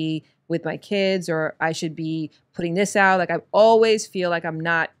should be with my kids, or I should be putting this out. Like, I always feel like I'm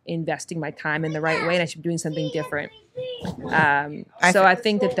not investing my time in the right way and I should be doing something different. So I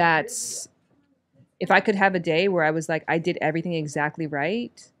think that's, if I could have a day where I was like, I did everything exactly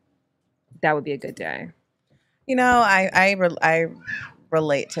right, that would be a good day. You know, I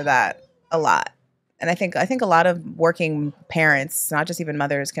relate to that a lot. And I think a lot of working parents, not just even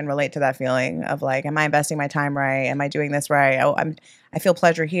mothers, can relate to that feeling of like, am I investing my time right? Am I doing this right? I feel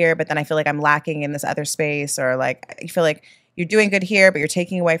pleasure here, but then I feel like I'm lacking in this other space, or like you feel like you're doing good here, but you're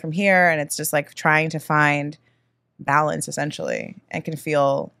taking away from here, and it's just like trying to find balance essentially, and can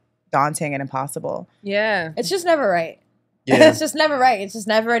feel daunting and impossible. Yeah. It's just never right. Yeah. It's just never right. It's just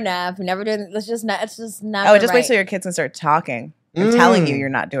never enough. We never doing. It's just not. It's just never. Oh, just wait right. till your kids can start talking and telling you you're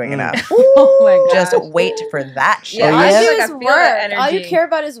not doing enough. Oh my God. Just wait for that shit. Yeah, All Oh, you yeah? do Like, is I feel that work. All you energy. care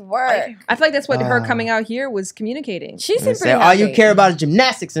about is work. I feel like that's what her Ah. coming out here was communicating. She seemed Say, pretty all you happy. care about is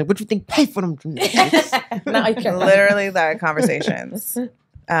gymnastics, and what you think pay for them gymnastics? Not all you care about. Literally that conversations.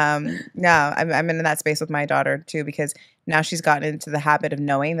 No, I'm in that space with my daughter too, because now she's gotten into the habit of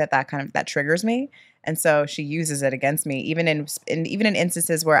knowing that triggers me, and so she uses it against me, even in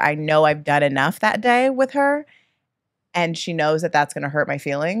instances where I know I've done enough that day with her, and she knows that that's going to hurt my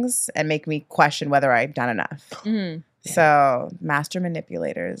feelings and make me question whether I've done enough. Mhm. So master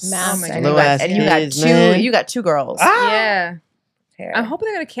manipulators. Master. And Little ass you got kids, two. man. You got two girls. Yeah. Here. I'm hoping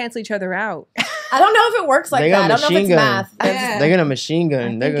they're going to cancel each other out. I don't know if it works like They that. got I don't know if it's machine math. gun. Yeah. They're gonna machine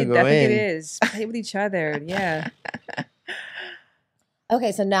gun. They're gonna go I think in. it is. Play with each other. Yeah.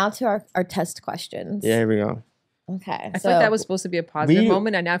 Okay, so now to our test questions. Yeah, here we go. Okay. I feel like that was supposed to be a positive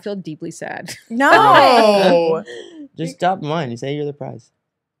moment. I now feel deeply sad. No. Just stop mine. You say you're the prize.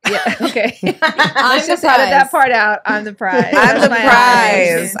 Yeah. Okay. I'm Let's the just edit prize. that part out. I'm the prize. I'm That's the my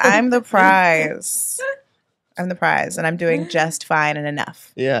prize. affirmation. I'm the prize. I'm the prize, and I'm doing just fine and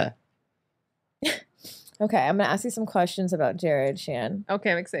enough. Yeah. Okay, I'm gonna ask you some questions about Jared, Shan.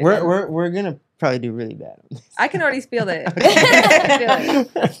 Okay, I'm excited. We're gonna probably do really bad on this. I can already feel it. I feel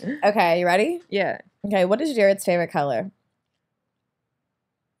it. Okay, you ready? Yeah. Okay, what is Jared's favorite color?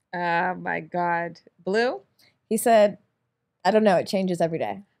 Oh my God. Blue? He said, I don't know, it changes every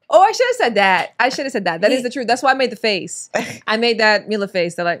day. Oh, I should have said that. That is the truth. That's why I made the face. I made that Mila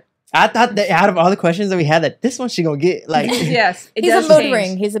face. They're like, I thought that out of all the questions that we had, that this one she gonna get like. yes. It He's a does mood change.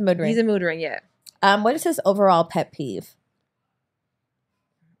 ring. He's a mood ring. He's a mood ring, yeah. What is his overall pet peeve?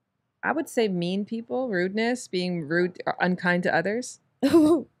 I would say mean people, rudeness, being rude or unkind to others.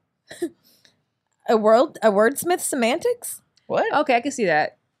 a wordsmith semantics? What? Okay, I can see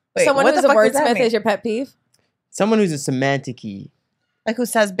that. Wait, Someone what who's the a fuck does that wordsmith mean? is your pet peeve? Someone who's a semantic-y. Like who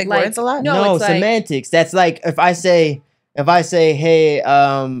says big Like, words a lot? no, No, it's like- semantics. That's like if I say, hey,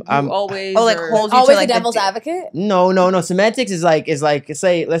 I'm You always Oh, like are- hold you Always to like the devil's the, advocate? no. Semantics is like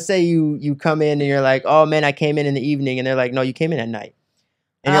let's say you come in and you're like, oh man, I came in the evening, and they're like, no, you came in at night.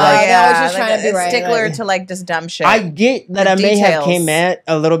 And you're Oh, like, yeah. I was just trying to be a right, stickler like- to like just dumb shit. I get that The I may have details. came at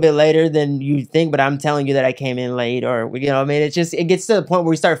a little bit later than you think, but I'm telling you that I came in late, or I mean, it gets to the point where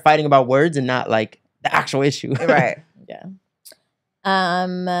we start fighting about words and not like the actual issue. right. Yeah.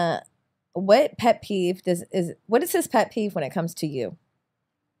 What pet peeve what is his pet peeve when it comes to you?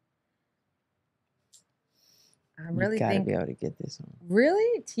 I really you gotta think be able to get this one.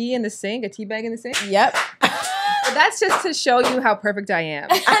 really tea in the sink, a tea bag in the sink. Yep. that's just to show you how perfect I am.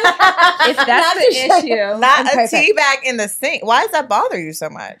 If that's the issue. Not a tea bag in the sink. Why does that bother you so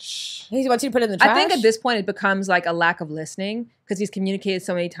much? He wants you to put it in the trash? I think at this point it becomes like a lack of listening because he's communicated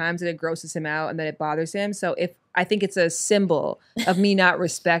so many times that it grosses him out and that it bothers him. So I think it's a symbol of me not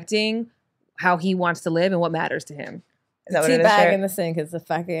respecting how he wants to live and what matters to him. Is that what tea it is? bag in the sink is the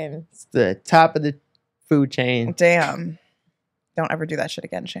fucking... It's the top of the food chain. Damn. Don't ever do that shit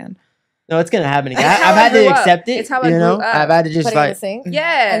again, Shan. No, it's gonna happen again. It's I've how I had to grew up. accept it. It's how I you grew know, up. I've had to just put it in the like, sink?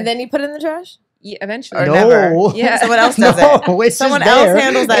 Yeah. And then you put it in the trash? Yeah, eventually. Or no, never. Yeah. Someone else does it. No, it's Someone just else there.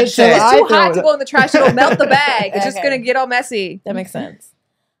 handles that It's shit. just It's I too hot throw to it. go in the trash. It'll melt the bag. It's just Okay. going to get all messy. That makes sense.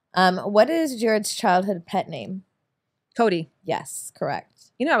 What is Jared's childhood pet name? Cody. Yes, correct.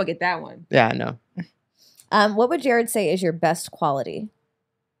 You know I would get that one. Yeah, I know. What would Jared say is your best quality?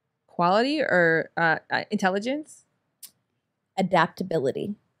 Quality or intelligence?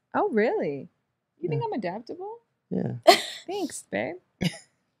 Adaptability. Oh, really? You think I'm adaptable? Yeah. Thanks, babe.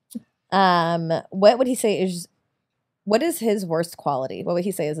 What would he say is... What is his worst quality? What would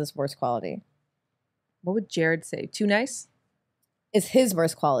he say is his worst quality? What would Jared say? Too nice? Is his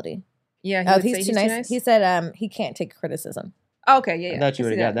worst quality? Yeah. Oh, would he's say too nice. He said he can't take criticism. Oh, okay, yeah. I thought you I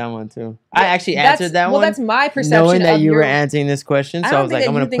would see have got that one too. Yeah, I actually that's- answered that well, one. that's my perception knowing that of you your... were answering this question, so I I don't was think like,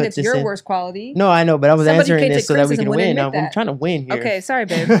 I'm that gonna you think put it's this your in. worst quality. No, I know, but I was Somebody answering can't this take so that we can criticism, wouldn't win. admit I'm that. trying to win here. Okay, sorry,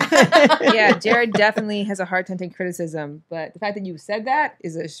 babe. Yeah, Jared definitely has a hard time taking criticism, but the fact that you said that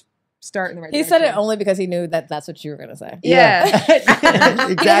is a start in the right He direction. said it only because he knew that that's what you were going to say. Yeah. exactly.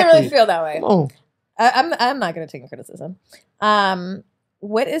 He doesn't really feel that way. Come on. I'm not going to take criticism.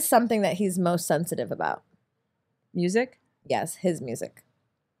 What is something that he's most sensitive about? Music? Yes, his music.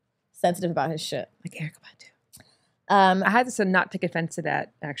 Sensitive about his shit. Like Erica Badu. I had to not take offense to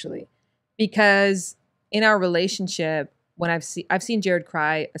that, actually, because in our relationship, when I've seen Jared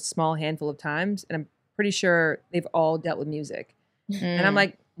cry a small handful of times, and I'm pretty sure they've all dealt with music. And I'm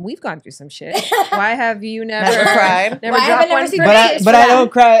like, we've gone through some shit. Why have you never cried? Never Why dropped haven't I one never seen for Brady? me? It's But for I that.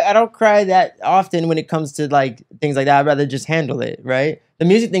 don't cry. I don't cry that often when it comes to like things like that. I'd rather just handle it. Right. The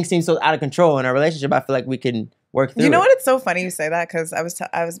music thing seems so out of control in our relationship. I feel like we can work through. You know it. what? It's so funny you say that because I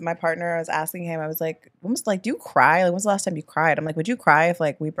was my partner. I was asking him. I was like, almost like, do you cry? Like, when's the last time you cried? I'm like, would you cry if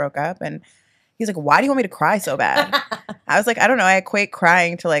like we broke up? And he's like, why do you want me to cry so bad? I was like, I don't know. I equate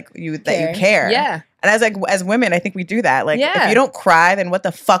crying to like you that you care. Yeah. And I was like, as women, I think we do that. Like, Yeah. if you don't cry, then what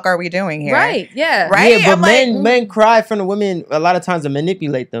the fuck are we doing here? Right. Yeah. Right? Yeah, but I'm like, men cry from the women a lot of times to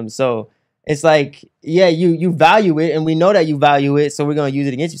manipulate them. So it's like, yeah, you value it, and we know that you value it, so we're gonna use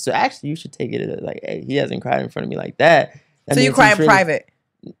it against you. So actually, you should take it as like, hey, he hasn't cried in front of me like that. That So you means cry he's in really- private.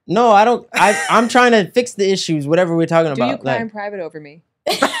 No, I don't. I'm trying to fix the issues, whatever we're talking Do about. you cry Like, in private over me?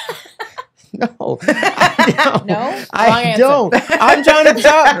 no, I don't. No? Wrong I answer. don't. I'm trying to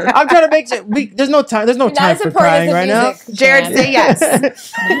talk. I'm trying to make sure. There's no time. There's no Not time as for important crying as the right now. music, Jared, Shan. say yes.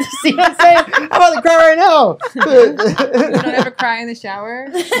 See what I'm saying? I'm about to cry right now. You don't ever cry in the shower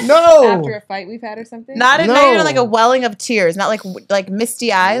No. after a fight we've had or something? Not No. even like a welling of tears, not like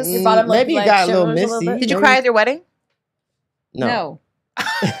misty eyes. Your bottom lip, Maybe it like, got a little shivers a little misty. bit? Did you Maybe. cry at your wedding? No.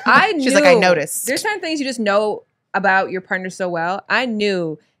 I knew. She's like, I noticed. There's certain things you just know about your partner so well. I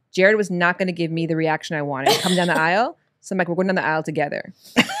knew Jared was not going to give me the reaction I wanted. Come down the aisle. So I'm like, we're going down the aisle together.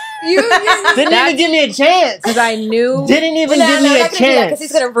 Didn't even give me a chance. Because I knew. Didn't even give me a because chance.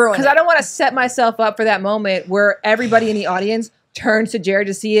 he's gonna ruin Because it. I don't want to set myself up for that moment where everybody in the audience turns to Jared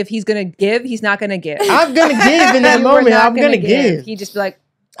to see if he's going to give. He's not going to give. I'm gonna give in that You were moment. not I'm gonna give. He'd just be like,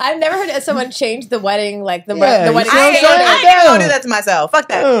 I've never heard someone change the wedding, like the Yeah, the wedding. you I see what I'm ain't saying? even gonna do that to myself. Fuck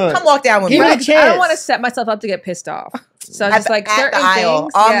that. Come walk down with Give me. me a I chance. don't want to set myself up to get pissed off. So I was At just like, the certain aisle,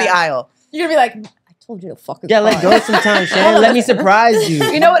 things, on yeah. the aisle. You're gonna be like, I told you to fucking. Yeah, let go sometimes, Shan. Let me surprise you.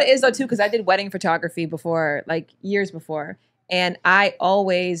 You know what it is though too, because I did wedding photography before, like years before, and I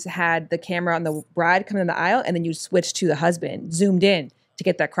always had the camera on the bride coming in the aisle, and then you switch to the husband, zoomed in to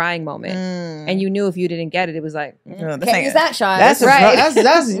get that crying moment, and you knew if you didn't get it, it was like, No, this Can't ain't use it. that shot. That's right.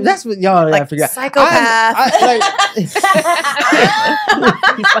 That's what y'all Like like, forgot. psychopath. he's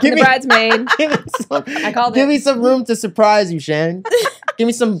fucking the bridesmaid. I I called Give it. me some room to surprise you, Shan. Give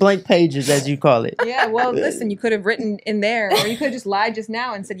me some blank pages, as you call it. Yeah, well, listen, you could have written in there, or you could have just lied just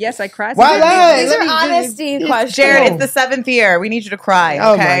now and said, yes, I cried. Why lie? These Let are me- honesty questions. Jared, it's the 7th year. We need you to cry.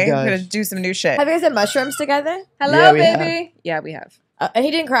 Oh my Okay, gosh. we're gonna do some new shit. Have you guys had mushrooms together? Hello, Yeah, we baby. Yeah, we have. And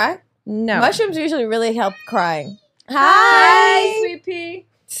he didn't cry. No. Mushrooms usually really help crying. Hi, sweet pea.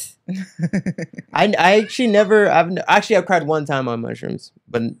 I actually never. I've cried one time on mushrooms,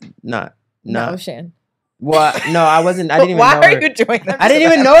 but not. No, Shan. Well, no, I wasn't. I didn't even Why know are her. you doing that? I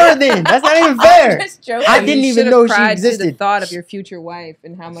didn't even know her then. That's not even fair. I'm just joking. I didn't You even should know have she cried to the existed. thought of your future wife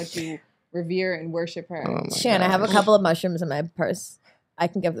and how much you revere and worship her. Oh my Shan, I have a couple of mushrooms in my purse. I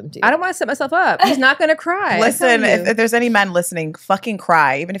can give them to you. I don't want to set myself up. He's not going to cry. Listen, if there's any men listening, fucking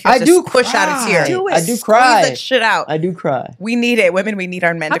cry. Even if you have I to do push out a tear. Do it. I do cry. Squeeze that shit out. I do cry. We need it. Women, we need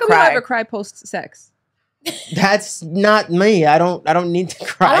our men How to come you cry. never cry post-sex? That's not me. I don't need to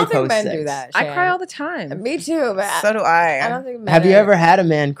cry. I don't think men post-sex. do that. I Shan. cry all the time. Me too, but So do I. I don't think men Have you are- ever had a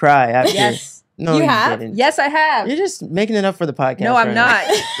man cry after? Yes. No, You have? didn't. Yes, I have. You're just making it up for the podcast. No, I'm right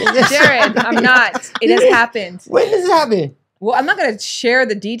not. now. Jared, I'm not. It has happened. When does it happen? Well, I'm not going to share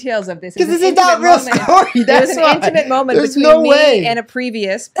the details of this. Because It's it's an not real intimate moment. story. It That's was an why. intimate moment There's between no me way. and a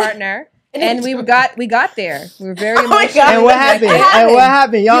previous partner. And we got there. We were very Oh my emotional. God. And what happened? What And what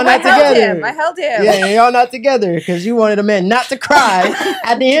happened? Y'all I not held together. him. I held him. Yeah, y'all not together because you wanted a man not to cry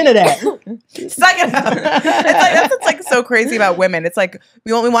at the end of that. Suck it up. That's what's like so crazy about women. It's like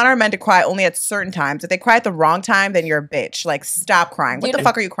we want our men to cry only at certain times. If they cry at the wrong time, then you're a bitch. Like, stop crying. What You the know-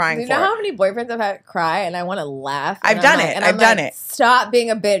 fuck are you Do crying you for? know how many boyfriends I've had cry and I want to laugh? And I've I'm done like- it. and I've I'm done like, it. Stop being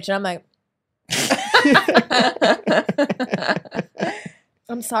a bitch. And I'm like,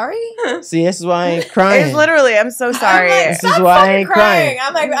 I'm sorry. See, this is why I ain't crying. It's literally, I'm so sorry. I'm like, This stop is why I fucking ain't crying.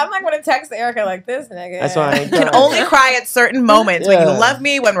 I'm like going to text Erica like this nigga. That's why I ain't You can crying. only cry at certain moments when you Yeah. love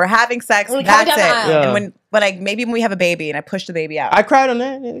me, when we're having sex. When we come That's down the it. aisle. Yeah. And when maybe when we have a baby and I push the baby out. I cried on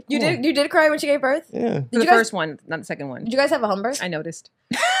that. Yeah, You come on. did cry when she gave birth? Yeah. For you the guys- first one, not the second one. Did you guys have a home birth? I noticed.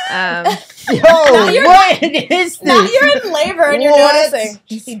 Yo, you're- what is this? Now you're in labor and you're What? noticing.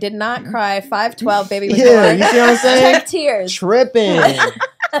 He did not cry. 5'12", baby was Yeah, born. you see what I'm saying? Check tears. Tripping.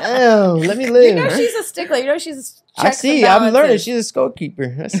 Damn, let me live. You know she's a stickler. You know she's. I checks see. and I'm learning. balances. She's a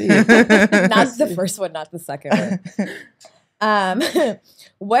scorekeeper. I see. Not the first one, not the second one.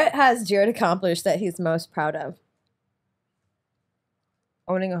 What has Jared accomplished that he's most proud of?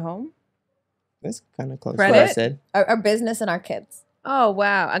 Owning a home? That's kind of close to what I Credit? said. Our business and our kids. Oh,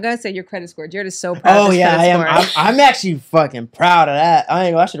 wow. I'm going to say your credit score. Jared is so proud of Oh his yeah, I credit am. score. I'm actually fucking proud of that. I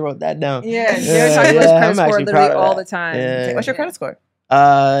should have wrote that down. Yeah, Jared Yeah, talks about his yeah, credit I'm score actually literally proud of all that. the time. Yeah. What's your credit score?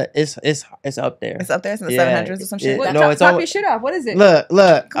 It's up there. It's up there. It's in the Yeah. 700s or some Yeah. shit. What, No, top, it's top all- your shit off. What is it?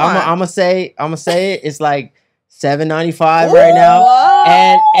 Look. Come on. I'm gonna say it. It's like $795 right now. Whoa.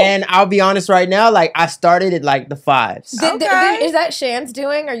 And I'll be honest right now, like I started at like the fives. Is that Shan's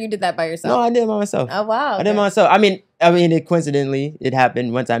doing, or you did that by yourself? No, I did it by myself. Oh wow. I did it by myself. I mean, coincidentally, it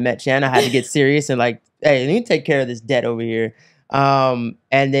happened once I met Shan. I had to get serious and like, hey, let me take care of this debt over here. And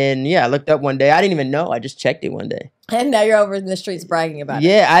then I looked up one day. I didn't even know. I just checked it one day. And now you're over in the streets bragging about it.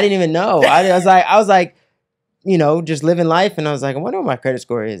 Yeah, I didn't even know. I was like, just living life, and I was like, I wonder what my credit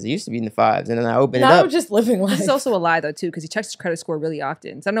score is. It used to be in the fives, and then I opened it Now up. I'm just living life. This is also a lie, though, too, because he checks his credit score really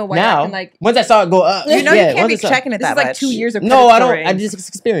often. So I don't know why Now, you're acting like once I saw it go up, You know yeah, you can't be once I saw- checking it this that is like much. 2 years of credit No, I don't. scoring. I just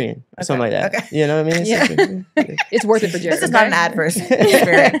experience or something like that. Okay. You know what I mean? Yeah. It's worth it for Jared. This is not an adverse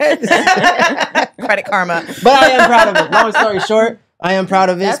experience. Credit karma. But I am proud of it. Long story short, I am proud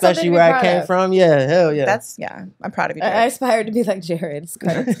of it, That's something especially to be where I proud came of. from. Yeah, hell yeah. I'm proud of you. I Jared. aspired to be like Jared's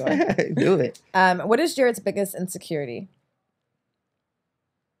credit score. Do it. What is Jared's biggest insecurity?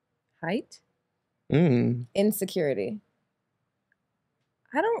 Height? Insecurity.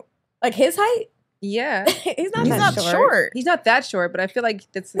 I don't. Like his height? Yeah. He's not He's that not short. short. He's not that short, but I feel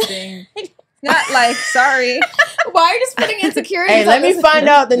like that's the thing. It's not like, sorry. Why are you just putting insecurity? Hey, let me find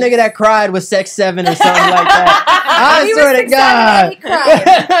out the nigga that cried was 6'7" or something like that. I He swear was to 6'7" God. and he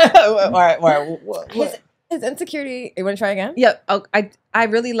cried. All right. What? His insecurity. You want to try again? Yeah. Oh, I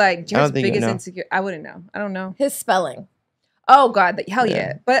really like Jared's think you biggest know. insecurity. I wouldn't know. I don't know. His spelling. Oh, God. Hell yeah.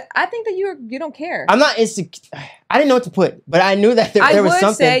 Yeah. But I think that you don't care. I'm not insecure. I didn't know what to put, but I knew that there I was would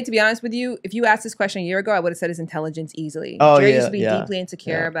something. say, to be honest with you, if you asked this question a year ago, I would have said his intelligence easily. Oh, Jared yeah, used to be yeah, deeply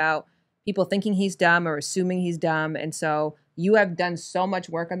insecure yeah. about people thinking he's dumb or assuming he's dumb. And so you have done so much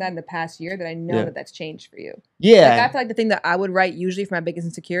work on that in the past year that I know Yeah. that that's changed for you. Yeah. Like, I feel like the thing that I would write usually for my biggest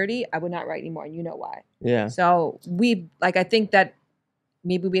insecurity, I would not write anymore. And you know why. Yeah. So I think that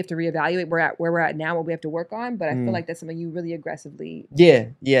maybe we have to reevaluate where we're at now, what we have to work on. But I feel like that's something you really aggressively, Yeah.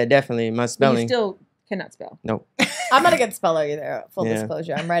 Yeah. Definitely. My but spelling. you still cannot spell. Nope. I'm not a good speller either. Full Yeah.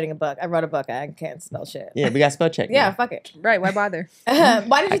 disclosure. I'm writing a book. I wrote a book. I can't spell shit. Yeah. We got spell check. Yeah, now. fuck it. Right. Why bother?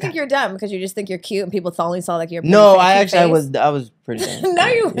 Why did you think you're dumb? Because you just think you're cute and people only saw like your No, pretty I cute actually face? I was pretty dumb. No,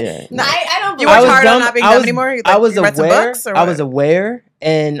 you. Yeah. No, I don't. You believe worked was hard dumb. on not being I dumb was- anymore? Like, I was you read some aware. books or I was what? aware,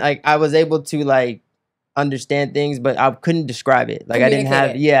 and like I was able to like understand things, but I couldn't describe it. Like I didn't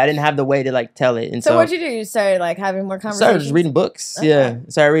have. Communicate it. Yeah, I didn't have the way to like tell it. And So so what'd you do? You started like having more conversations. started just reading books. Okay. Yeah,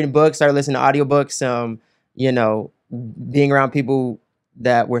 started reading books. Started listening to audiobooks. Being around people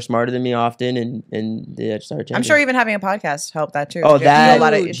that were smarter than me often, and they started changing. I'm sure even having a podcast helped that too. Oh, You do that- a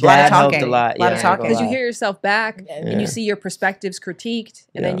lot of that talking. helped a lot. A lot Yeah, of talking. Because you Yeah. hear yourself back Yeah. and you see your perspectives critiqued,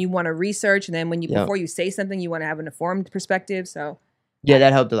 and then Yeah. you want to research, and then when you Yeah. before you say something, you want to have an informed perspective. So Yeah,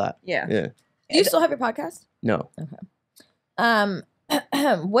 that helped a lot. yeah. Yeah. Do you still have your podcast? No.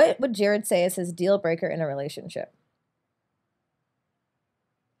 What would Jared say is his deal breaker in a relationship?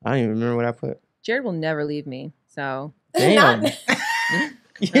 I don't even remember what I put. Jared will never leave me. So Damn. Not-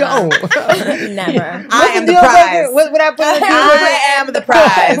 Yo. Never. I am the prize. What I put? I am the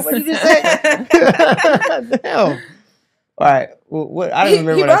prize. What did you say? Damn. All right. Well, what? I don't even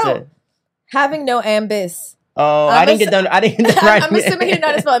remember He what I wrote, said. having no ambis. Oh, I'm I didn't get done. I didn't get done writing. I'm assuming he did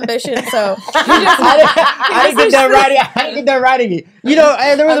not spell ambition, so I didn't get done writing. I didn't get done writing it. You know,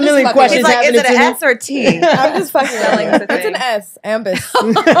 there was I'm a just million fucking- questions He's like, is happening it to an me. S or T? I'm just fucking Spelling yelling. is a It's an thing. S,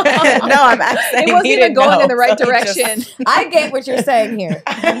 ambis. No, I'm saying it wasn't he even didn't going know, in the right so he just- direction. I get what you're saying here.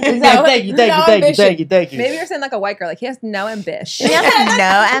 Thank you. Maybe you're saying like a white girl, like he has no ambition. no,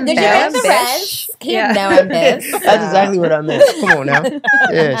 I'm Did no you get the ambition. rest? He had Yeah. no ambis. That's exactly what I meant. Come on now.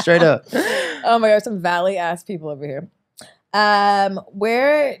 Yeah, straight up. Oh my god, some valley ass people over here.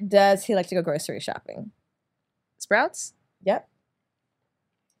 Where does he like to go grocery shopping? Sprouts? Yep.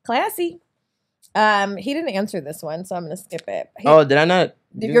 Classy. He didn't answer this one, so I'm gonna skip it. Oh, did I not?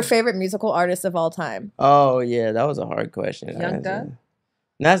 Your favorite musical artist of all time? Oh yeah, that was a hard question. Young Thug?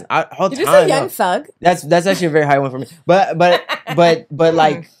 That's whole Did you time. say Young no. Thug? That's actually a very high one for me. But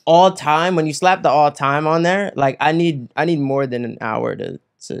like all time, when you slap the all time on there, like I need more than an hour to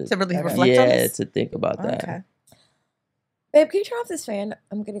really Okay. reflect on this? to think about that. Okay. Babe, can you turn off this fan?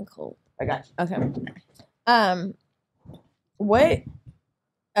 I'm getting cold. I got you. Okay. What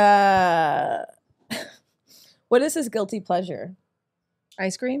what is his guilty pleasure?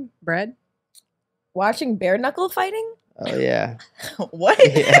 Ice cream? Bread? Watching bare knuckle fighting? Oh yeah. What?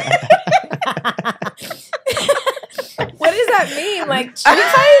 Yeah. What does that mean? Like street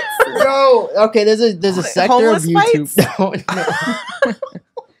fights? No. Okay. There's a sector of Homeless YouTube. No.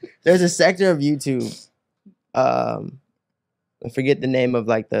 There's a sector of YouTube. I forget the name of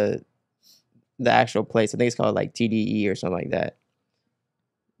like the actual place. I think it's called like TDE or something like that.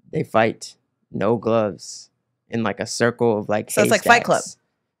 They fight no gloves in like a circle of like. So it's like Fight Club. haystacks.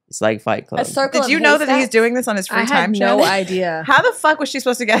 It's like Fight Club. A circle Did of you know that he's haystacks? doing this on his free I time? had no Shannon? idea. How the fuck was she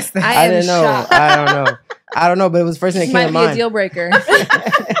supposed to guess this? I am didn't know. shocked. I don't know, but it was the first thing that Might came be to a mind. deal breaker.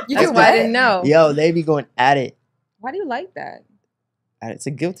 You That's do why I what? didn't know. Yo, they be going at it. Why do you like that? It's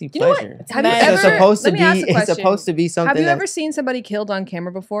a guilty You know what? pleasure. It's Have you mad. ever- It's supposed to let me ask be. a It's question. supposed to be something. Have you that- ever seen somebody killed on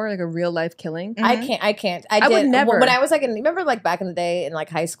camera before, like a real life killing? I can't. I would did. never. When I was like, remember like back in the day in like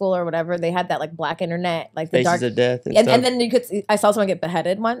high school or whatever, they had that like black internet, like the Faces dark. of Death and, And stuff. then you could see, I saw someone get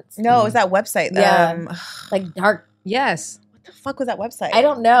beheaded once. No, it was that website. Yeah. Like dark. Yes. What the fuck was that website? I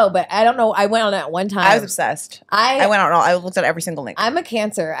don't know, but I don't know. I went on it one time. I was obsessed. I went on all. I looked at every single link. I'm a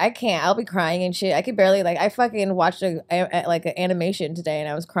Cancer. I can't. I'll be crying and shit. I could barely like. I fucking watched like an animation today and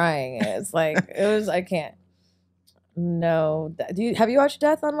I was crying. It's like it was. I can't. No. Have you watched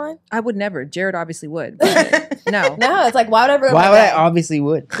Death Online? I would never. Jared obviously would. but no. No. It's like why would I? ruin Why my would I? day? Obviously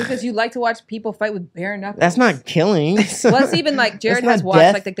would. Because you like to watch people fight with bare knuckles. That's not killing. Well, it's even like Jared That's has not watched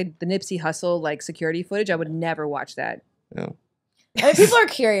death. like the Nipsey Hussle like security footage. I would never watch that. No. I mean, people are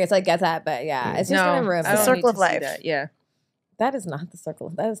curious. I get that, but yeah, it's just No, gonna ruin. I my don't day. circle need of to see life. that. Yeah. That is not the circle.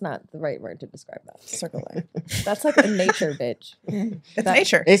 That is not the right word to describe that. Circle life. That's like a nature, bitch. It's That-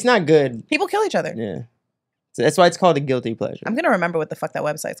 nature. It's not good. People kill each other. Yeah. So that's why it's called a guilty pleasure. I'm gonna remember what the fuck that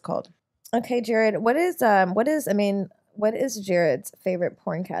website's called. Okay, Jared. What is Jared's favorite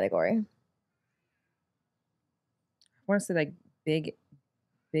porn category? I want to say like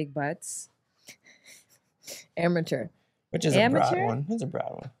big butts. Amateur. Which is Amateur? a broad one. It's a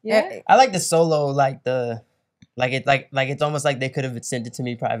broad one. Yeah. I like the solo, like it's almost like they could have sent it to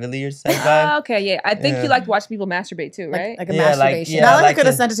me privately or something. Oh, okay, yeah. I think Yeah. you like to watch people masturbate too, right? Like a Yeah, like- masturbation. yeah, Not like like I could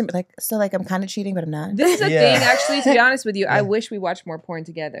have to- sent it to me like so like I'm kind of cheating, but I'm not. This is a Yeah. thing, actually. To be honest with you, I Yeah. wish we watched more porn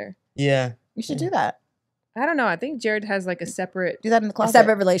together. Yeah. You should do that. I don't know. I think Jared has like a separate. Do that in the A closet.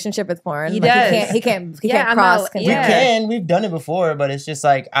 separate relationship with porn. He Like, does. He can't Yeah, I'm cross. not- We Yeah. can. We've done it before, but it's just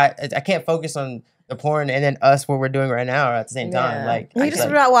like I can't focus on the porn and then us what we're doing right now at the same time. Yeah. Like You it's just like-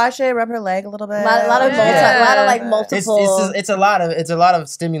 about watch it, rub her leg a little bit. A lot of Yeah. like it's multiple. it's a lot of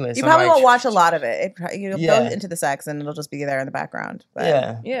stimulus. You I'm probably like, won't watch a lot of it. You'll Yeah. go into the sex and it'll just be there in the background. But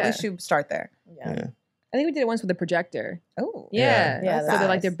Yeah. Yeah. at least you start there. yeah. Yeah. I think we did it once with a projector. Oh, Yeah. Yeah, So that's they're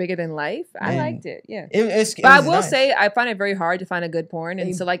like nice. they're bigger than life. I Mm. liked it. Yeah. It But I was will nice. say I find it very hard to find a good porn. And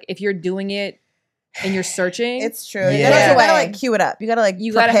You- so like if you're doing it and you're searching. It's true. Yeah. You gotta like cue it up. You gotta like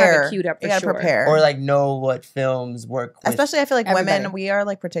you prepare. gotta have it queued up for You gotta sure. prepare. Or like know what films work. With Especially, I feel like everybody. women, we are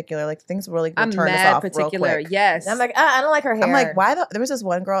like particular. Like things really will I'm turn us mad off particular. real quick. Yes. I'm like, I don't like her hair. I'm like, why? There was this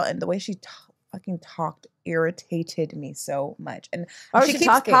one girl, and the way she fucking talked irritated me so much. And Why was she she keeps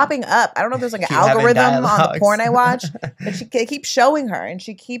talking? popping up. I don't know if there's like an Keep having algorithm on the dialogues. porn I watch, but they keep showing her, and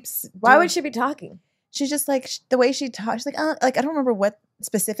she keeps. Why doing- would she be talking? She's just like the way she talks. She's like I don't remember what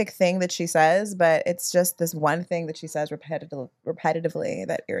specific thing that she says, but it's just this one thing that she says repetitively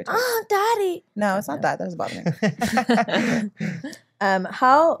that irritates. Oh, daddy. No, it's not that. That doesn't bother me.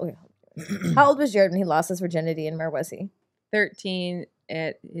 How old was Jared when he lost his virginity, and where was he? 13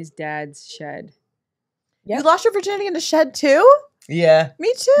 at his dad's shed. Yep. You lost your virginity in the shed too? Yeah.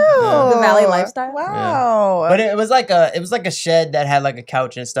 Me too. Yeah. The valley lifestyle? Wow. But it was like a shed that had like a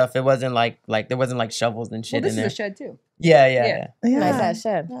couch and stuff. It wasn't like there wasn't like shovels and shit Well, this in is there. a shed too. Yeah. Yeah. Nice ass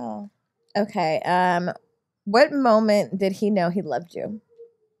shed. Yeah. Okay. What moment did he know he loved you?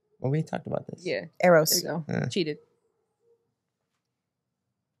 Well, we talked about this. Yeah. Eros. There you go. Yeah. Cheated.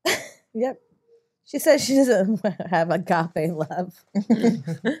 Yep. She says she doesn't have agape love.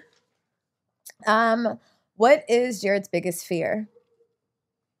 What is Jared's biggest fear?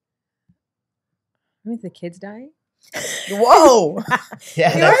 I mean, the kids dying. Whoa.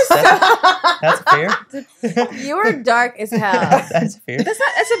 Yeah. You are That's fear. You are dark as hell. That's fear. That's not.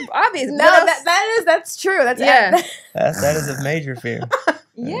 That's obvious. No, that's true. That's Yeah. That is a major fear.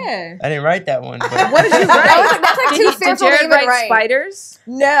 Yeah. I didn't write that one. But What did you write? That's like too Did fearful to Jared even write write. spiders?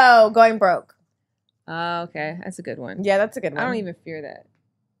 No, going broke. Oh, okay. That's a good one. Yeah, that's a good one. I don't even fear that.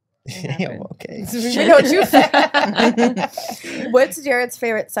 Yeah, okay. We know what you think. What's Jared's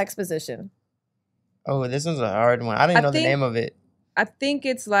favorite sex position? Oh, this one's a hard one. I don't even know the name of it. I think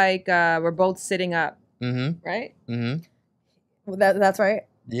it's like we're both sitting up, Mm-hmm. right? Mm-hmm. That's right.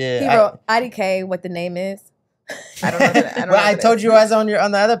 Yeah. He wrote IDK what the name is. I don't know. That, I don't know Well, I what it told is. you I was on the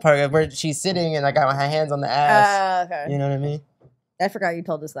other part where she's sitting and I got my hands on the ass. Okay. You know what I mean? I forgot you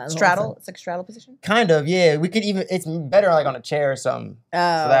told us that. Straddle. It's like straddle position. Kind of, yeah. We could even. It's better like on a chair or something, so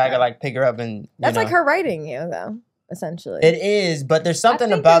that I could like pick her up and. That's like her writing you though, essentially. It is, but there's something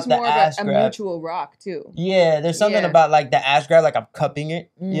I think about there's the more ass of a grab. mutual rock too. Yeah, there's something Yeah. about like the ass grab, like I'm cupping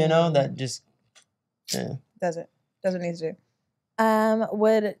it. You know that just. Yeah. Does it? Doesn't need to do.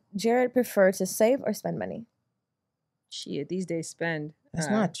 Would Jared prefer to save or spend money? Shit, these days spend. That's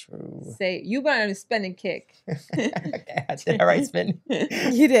not true. Say you better on a spending kick. Okay, did I write spin?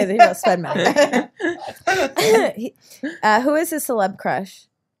 You did. He wrote spend money. Who is his celeb crush?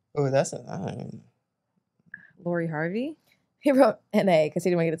 Oh, that's Lori Harvey. He wrote NA because he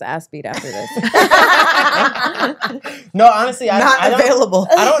didn't want to get his ass beat after this. No, honestly, I don't, available.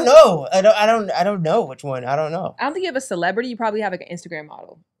 I don't know. I don't know which one. I don't know. I don't think you have a celebrity. You probably have like an Instagram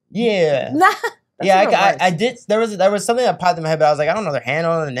model. Yeah. Nah, Yeah, even worse. I did. There was something that popped in my head, but I was like, I don't know their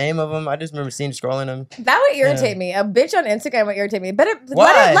handle or the name of them. I just remember scrolling them. That would irritate me. A bitch on Instagram would irritate me. But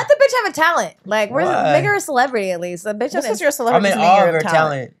Why? let the bitch have a talent. Like, Why? make her a celebrity at least. A bitch on This is Instagram. your I celebrity. mean, doesn't mean all you of have her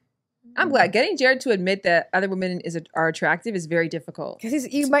talent. I'm glad getting Jared to admit that other women are attractive is very difficult. Because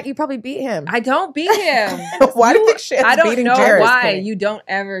you probably beat him. I don't beat him. Why do you think Shan's I don't beating know Jared? why you don't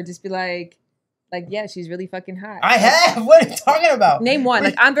ever just be like, yeah, she's really fucking hot. I have. What are you talking about? Name one.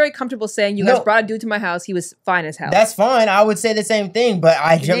 Like, I'm very comfortable saying you No. guys brought a dude to my house. He was fine as hell. That's fine. I would say the same thing, but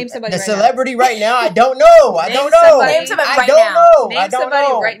Name somebody the right now. celebrity right now. I don't know. I Name don't know. somebody. Name somebody I right don't now. know. Name I don't somebody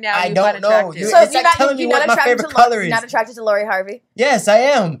know. right now I you don't find know. attractive. You- So it's like telling me what my favorite color is. Not attracted to Lori Harvey. Yes, I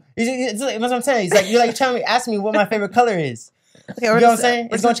am. It's like, that's what I'm saying. He's like, you're like telling me, ask me what my favorite color is. Okay, You know what I'm saying?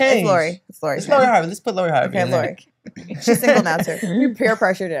 It's gonna change. It's Lori. It's Lori. It's Lori Harvey. Let's put Lori Harvey. Okay, in there. Lori. She's single now too. You peer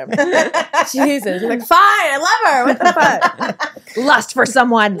pressured him. Jesus. He's like, fine, I love her. What the fuck? Lust for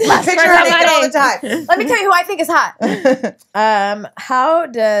someone. Lust for Picture her naked all the somebody. time. Let me tell you who I think is hot. How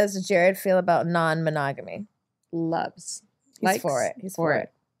does Jared feel about non-monogamy? Loves. He's Likes. for it. He's for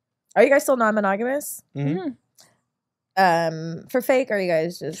it. Are you guys still non-monogamous? Mhm. For fake, or are you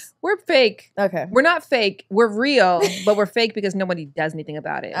guys just We're fake. okay? We're not fake. We're real, but we're fake because nobody does anything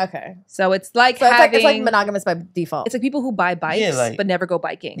about it. Okay. So it's like So having. it's like monogamous by default. It's like people who buy bikes Yeah, like- but never go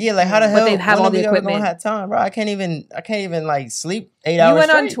biking. Yeah, like how the But hell? they have when all are we the ever equipment. gonna have time, bro? I can't even like sleep 8 You hours.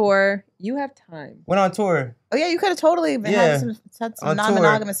 went on straight. tour. You have time. Went on tour. Oh yeah, you could have totally been Yeah. had some On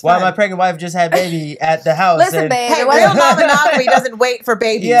non-monogamous tour. While fun. my pregnant wife just had baby at the house. Listen, and- babe. Hey, it real wasn't non-monogamy doesn't wait for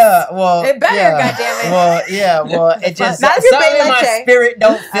babies. Yeah, well, It better, yeah. goddammit. Well, yeah, well, it just Not if you're something in my Beyonce. spirit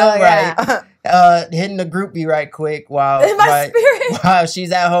don't feel Oh, yeah. right. hitting the groupie right quick while In my spirit. while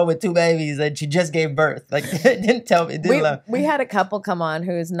she's at home with 2 babies and she just gave birth. Like, didn't tell me. We had a couple come on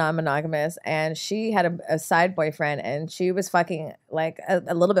who's non-monogamous, and she had a side boyfriend, and she was fucking like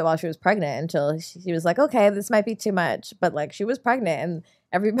a little bit while she was pregnant until she was like, okay, this might be too much, but like she was pregnant and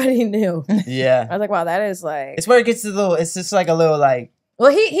everybody knew. Yeah, I was like, wow, that is like. it's where it gets a little. It's just like a little like.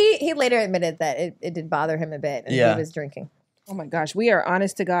 Well, he later admitted that it did bother him a bit, and he was drinking. Oh my gosh, we are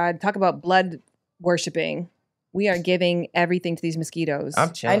honest to God. Talk about blood worshiping. We are giving everything to these mosquitoes.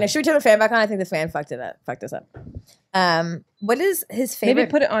 I'm chilling. I know. Should we turn the fan back on? I think the fan fucked us up. What is his favorite?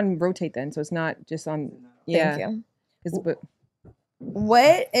 Maybe put it on rotate then, so it's not just on. Yeah. Thank you. But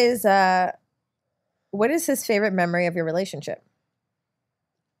What is his favorite memory of your relationship?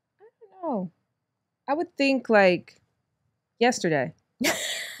 I don't know. I would think like yesterday,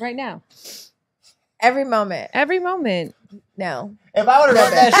 right now, Every moment. every moment. No. If I would have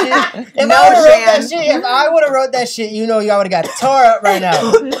wrote that shit, if I would have wrote that shit, you know, y'all would have got tore up right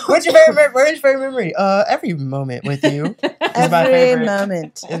now. What's your favorite memory? Every moment with you. Every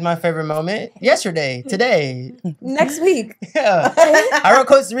moment is my favorite moment. Yesterday, today, Next week. yeah. I wrote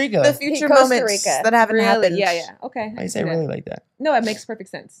Costa Rica. the future Costa moments Rica. that haven't Really? happened. Yeah. Okay. Why you say really like that? No, it makes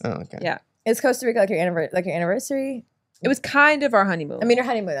perfect sense. Oh, okay. Yeah. Is Costa Rica like your anniversary? It was kind of our honeymoon. I mean, your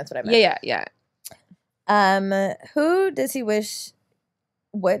honeymoon. That's what I meant. Yeah. Who does he wish?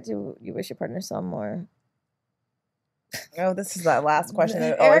 What do you wish your partner saw more? Oh, this is that last question.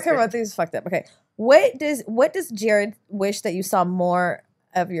 that Erica wrote these fucked up. Okay. What does Jared wish that you saw more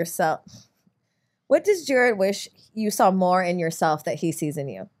of yourself? What does Jared wish you saw more in yourself that he sees in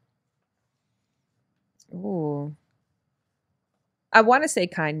you? Ooh. I want to say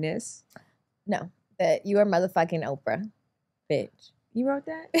kindness. No, that you are motherfucking Oprah, bitch. You wrote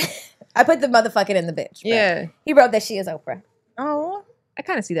that? I put the motherfucking in the bitch. but Yeah. he wrote that she is Oprah. Oh, I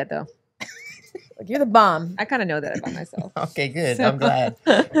kind of see that though. Like, you're the bomb. I kind of know that about myself. Okay, good. I'm glad.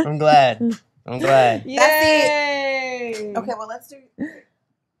 I'm glad. Yay! okay. Well, let's do. Did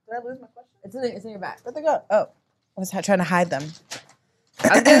I lose my question? It's in your back. Where'd they go? Oh, I was trying to hide them.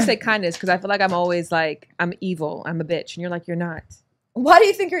 I was gonna say kindness because I feel like I'm always like I'm evil. I'm a bitch, and you're like you're not. Why do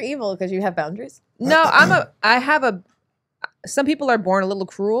you think you're evil? Because you have boundaries? No, some people are born a little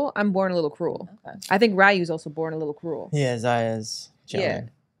cruel. I'm born a little cruel. Okay. I think Ryu's also born a little cruel. Yeah, Zaya's chilling.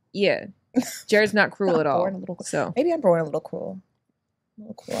 Yeah. Jared's not cruel at all. Born a little- So Maybe I'm born a little cruel.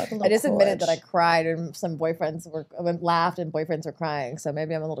 I just admitted that I cried and some boyfriends laughed and boyfriends were crying. So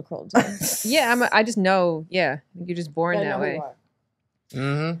maybe I'm a little cruel too. yeah, I just know. Yeah, you're just born I that know who way. you are.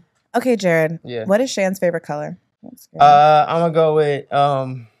 Mm-hmm. Okay, Jared. Yeah. What is Shan's favorite color? I'm gonna go with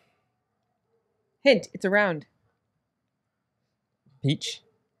Hint: it's around. peach.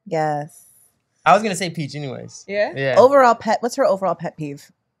 Yes. I was gonna say peach anyways. Yeah. Yeah. Overall pet. What's her overall pet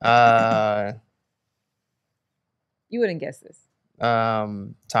peeve? You wouldn't guess this.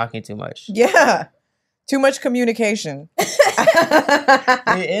 Talking too much. Yeah. Too much communication.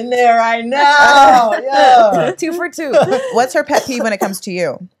 We're in there right now. Yeah. 2 for 2. What's her pet peeve when it comes to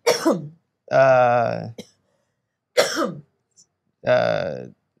you?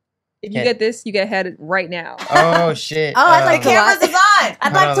 If you get this, you get head right now. Oh shit. Oh, I'd like The to watch. cameras is on. I'd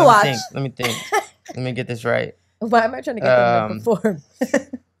Hold like on, to watch. Let me think. Let me get this right. Why am I trying to get them right before?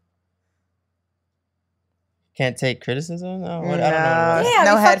 Can't take criticism? No, what, No, I don't know. Yeah,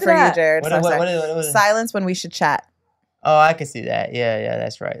 no you head fucked for it you, up. Jared. What, So what, sorry. what is- Silence when we should chat. Oh, I can see that. Yeah,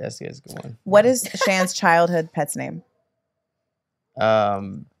 that's right. That's a good one. What is Shan's childhood pet's name? It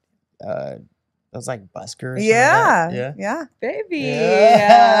was like Busker. Or something Yeah. like that. Yeah. Baby.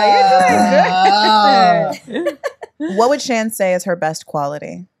 Yeah. You're doing good. What would Shan say is her best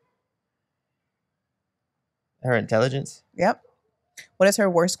quality? Her intelligence. Yep. What is her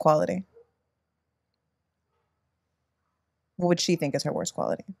worst quality? What would she think is her worst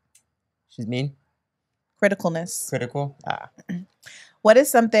quality? She's mean. Criticalness. Critical. What is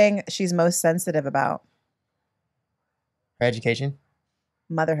something she's most sensitive about? Her education.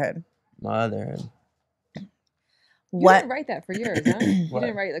 Motherhood. Motherhood. You What? didn't write that for yours, huh? You What?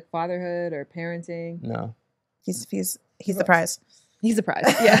 didn't write like fatherhood or parenting. No. He's the prize. He's surprised.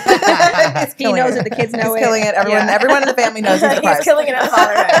 Yeah. He's He killing knows it. The kids know He's it. killing it. Yeah. Everyone in the family knows he's the prize. He's killing it at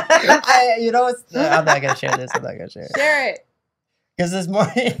fatherhood. You know what's, I'm not gonna share this. I'm not gonna share it. Share it. Because this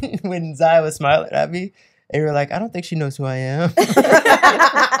morning when Zaya was smiling at me, and you were like, I don't think she knows who I am.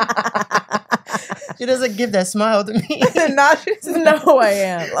 She doesn't give that smile to me. No, she doesn't know who I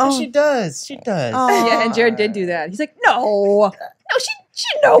am. Oh, she does. She does. Oh. Yeah, and Jared did do that. He's like, no, she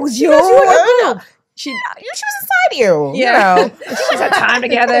knows you. knows who I am. she was inside you. Yeah. You know. She just had time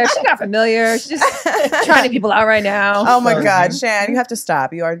together. She got familiar. She's just trying people out right now. Oh my God, Shan, you have to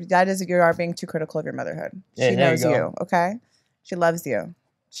stop. You are being too critical of your motherhood. Yeah, She there knows you go. you. Okay, she loves you.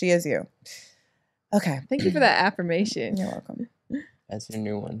 She is you. Okay, Thank you for that affirmation. you're welcome. That's your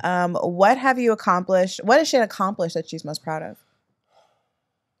new one. What have you accomplished? What has Shan accomplished that she's most proud of?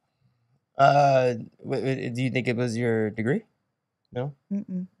 Do you think it was your degree? No.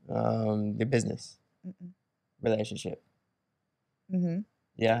 Mm-mm. Your business, Mm-mm. relationship. Mm-hmm.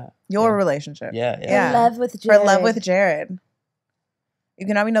 Yeah. Your Yeah. relationship. Yeah. Yeah. In love with For Jared. love with Jared. You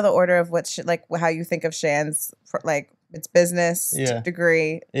can always know the order of what like how you think of Shan's like it's business, Yeah.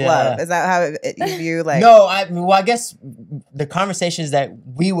 degree, Yeah. love. Is that how you view like? No, I guess the conversations that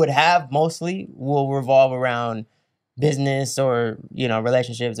we would have mostly will revolve around business or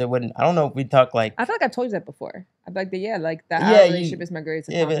relationships. It wouldn't. I don't know if we talk like. I feel like I've told you that before. I'm like, that Yeah, relationship is my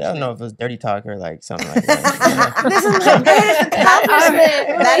greatest Yeah, but I don't accomplishment. know if it was dirty talk or like something like that. This is my greatest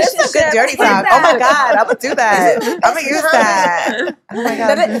accomplishment. That is some good dirty talk. Oh my God, I'm gonna do that. I'm gonna use that. Oh my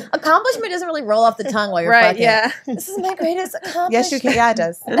God. Accomplishment doesn't really roll off the tongue while you're Right, fucking. yeah. This is my greatest accomplishment. Yes, you can. Yeah, it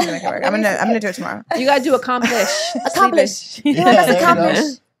does. I'm gonna make it work. I'm gonna do it tomorrow. You gotta do accomplish. Accomplish. Sleep You know, Yeah, that's there you go.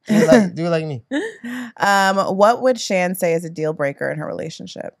 accomplish. Do it like me. What would Shan say is a deal breaker in her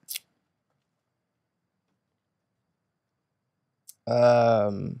relationship?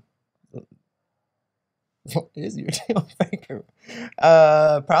 What is your deal breaker?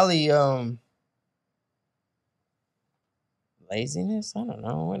 Probably laziness. I don't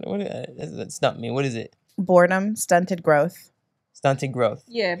know. What stumped me. What is it? Boredom, stunted growth. Stunted growth.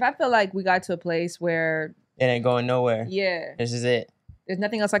 Yeah, if I feel like we got to a place where, It ain't going nowhere. yeah, This is it. there's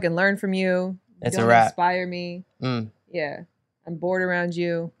nothing else I can learn from you. That's you a don't wrap. inspire me. Mm. Yeah, I'm bored around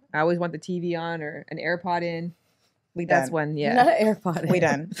you. I always want the TV on or an AirPod in. We That's done. one, yeah. Not an AirPod. We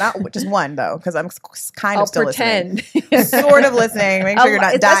done. Not just one though, because I'm kind I'll of still listening. pretend. Sort of listening. Make sure you're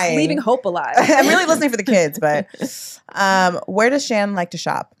not It's us dying. leaving hope alive. I'm really listening for the kids, but where does Shan like to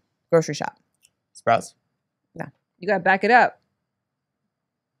shop? Grocery shop. Sprouts. You gotta back it up.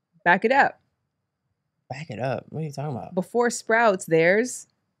 Back it up. Back it up. What are you talking about? Before Sprouts, there's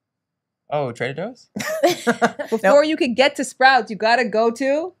Oh, Trader Joe's? before you can get to Sprouts, you gotta go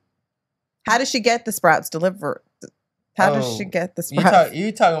to. How does she get the Sprouts delivered? How does Oh, she get the You Sprouts?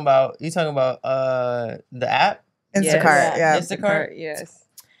 talking about the app? Instacart. Yes. Yeah. Instacart? Yes.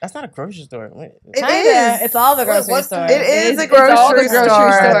 That's not a grocery store. Wait. It Kinda. is. It's all the grocery What's the- store. It is a It's all the grocery grocery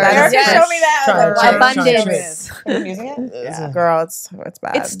store. store. That is- Erica showed me that. I was like, Trying to wow. trick. Abundance. Are you using it? It's Yeah. a- Girl, it's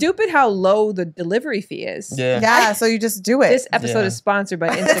bad. It's stupid how low the delivery fee is. Yeah. Yeah, so you just do it. This episode Yeah. is sponsored by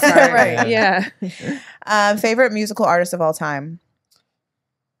Instacart. Right. Yeah. Favorite musical artist of all time?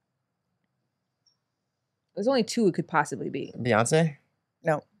 There's only two it could possibly be. Beyonce?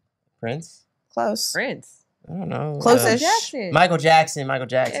 No. Prince? Close. Prince. I don't know. Close-ish. Jackson. Michael Jackson. Michael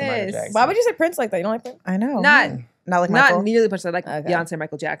Yes. Jackson. Why would you say Prince like that? You don't like Prince? I know. Not Not like not Michael. nearly as much as I like Okay. Beyonce,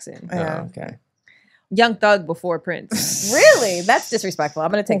 Michael Jackson. Yeah. Oh, okay. Young Thug before Prince. Really? That's disrespectful. I'm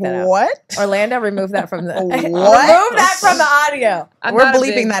gonna take that out. What? Orlando, remove that from the What? remove that from the audio I'm We're not a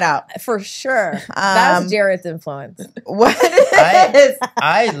bleeping big- that out. for sure. That's Jared's influence. What I- is?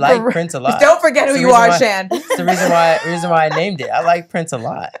 I like Prince a lot. Don't forget who It's the you reason are, why- Shan. It's the reason why I named it. I like Prince a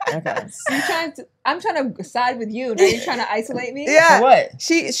lot. Okay. I'm trying to side with you. Now you're trying to isolate me? Yeah. For what?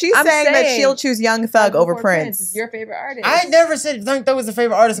 She's I'm saying that saying she'll choose Young Thug over Before Prince. is your favorite artist. I never said Young Thug was the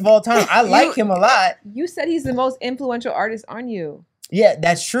favorite artist of all time. I like him a lot. You said he's the most influential artist on you. Yeah,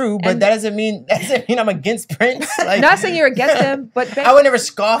 that's true, but And- that doesn't mean I'm against Prince. Like, Not saying you're against him, but I would never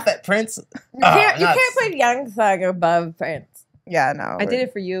scoff at Prince. You can't put Young Thug above Prince. Yeah, no. I did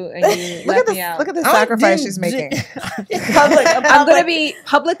it for you, and you Look left at me this. out. Look at the I sacrifice didn't- she's making. I'm gonna be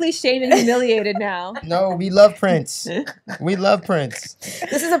publicly shamed and humiliated now. No, we love Prince. We love Prince.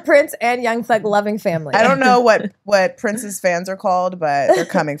 This is a Prince and Young Thug loving family. I don't know what Prince's fans are called, but they're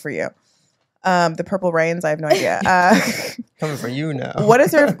coming for you. The Purple Rains. I have no idea. Coming for you now. What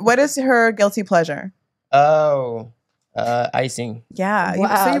is her guilty pleasure? Oh, icing. Yeah. Wow, So you so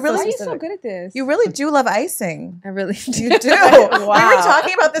Why are really you so good at this? you really do love icing. I really do. You do. We were Wow.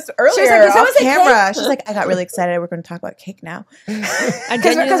 talking about this earlier She was like, "Is someone off say camera. cake?" She's like, I got really excited. We're going to talk about cake now. I 'Cause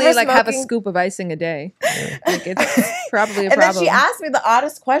genuinely we're like have a smoking- scoop of icing a day. Like it's probably a And then problem. she asked me the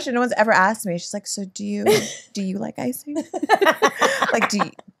oddest question no one's ever asked me. She's like, so do you like icing? Like,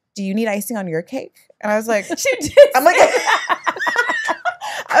 do you need icing on your cake? And I was like, She did. I'm like,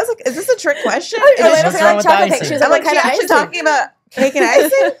 I was like, is this a trick question? Orlando What's said, wrong like with chocolate icing? cake. She was I'm like, like, what she kind of actually icing? talking about cake and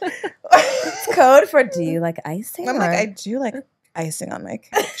icing? It's code for do you like icing? I'm like, or- I do like icing on my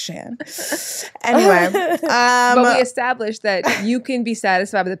cake, Shan. Anyway, but we established that you can be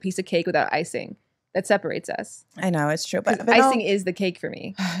satisfied with a piece of cake without icing. that separates us. I know it's true, but Icing is the cake for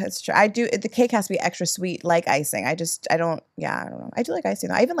me. It's true. I do. The cake has to be extra sweet, like icing. I don't. Yeah, I don't know. I do like icing.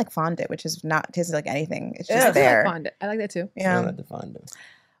 I even like fondant, which is not tasting like anything. It's just there. I like that too. Yeah. I like the fondant.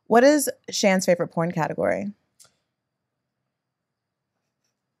 What is Shan's favorite porn category?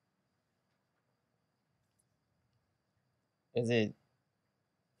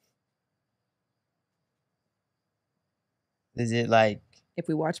 Is it like? If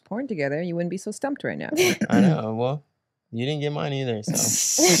we watch porn together, you wouldn't be so stumped right now. I know. Well, you didn't get mine either.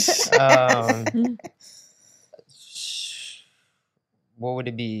 So, what would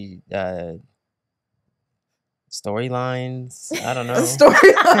it be? Storylines? I don't know.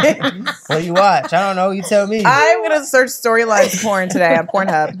 Storylines. What do you watch? I don't know. You tell me. I'm gonna search storylines porn today on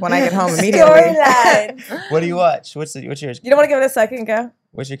Pornhub when I get home immediately. Storyline. What do you watch? What's yours? You don't want to give it a second, go?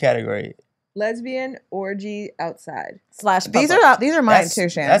 What's your category? Lesbian orgy outside. / These are mine too,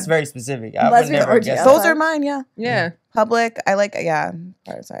 Shan. That's very specific. I would Lesbian never orgy guess outside. Those are mine. Yeah. Yeah. Public. I like. Yeah.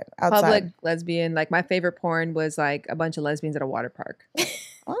 Outside. Public, lesbian. Like my favorite porn was like a bunch of lesbians at a water park.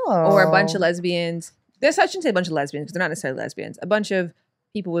 Oh. Or a bunch of lesbians. I shouldn't say a bunch of lesbians because they're not necessarily lesbians. A bunch of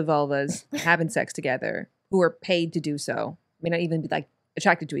people with vulvas having sex together who are paid to do so. May not even be like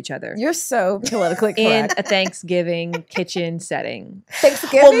attracted to each other. You're so politically In correct. a Thanksgiving kitchen setting.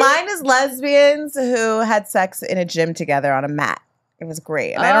 Thanksgiving? Well, mine is lesbians who had sex in a gym together on a mat. It was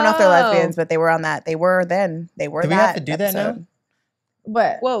great. And I don't know if they're lesbians, but they were on that. They were then. They were. Do we that have to do that now? episode.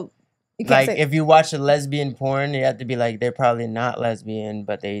 What? Well, You can't Like, say- if you watch a lesbian porn, you have to be like, they're probably not lesbian,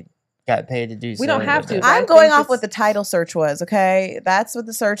 but they got paid to do so. We don't have to. I'm I going think off it's- what the title search was. Okay, that's what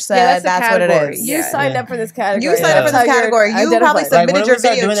the search said. that's the that's what it category. is. You Yeah. signed Yeah. up for this category. You signed up for That's this how you're category. You identified. probably Like, submitted what if your we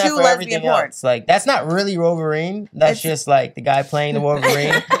start video doing that to for lesbian everything porn. else? Like, that's not really Wolverine. That's It's- just like the guy playing the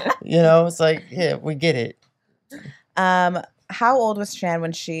Wolverine. You know, it's like, yeah, we get it. How old was Shan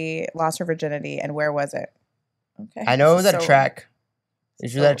when she lost her virginity, and where was it? Okay, I know it was this at is a so- track. It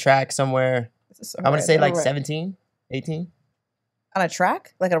was so- at a track somewhere. this is so I'm going to right. say like Right. 17, 18. On a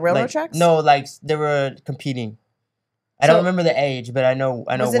track, like a railroad Like, tracks. no, like they were competing. I So- don't remember the age, but I know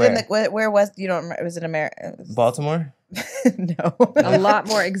was it where. in the where was you don't remember? Was it America? Baltimore? No, a lot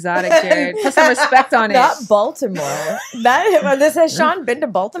more exotic, Jared. Put some respect on it. Not Baltimore. This has Sean been to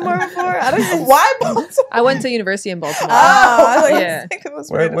Baltimore before? I don't even. Why Baltimore? I went to university in Baltimore. Oh, I was like, Yeah. it was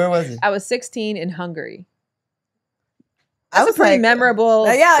Where was it? I was 16 in Hungary. I That's was a pretty like, memorable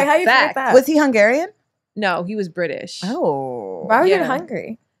Yeah, like, how you forget fact. that? Was he Hungarian? No, he was British. Oh, Why were you Yeah.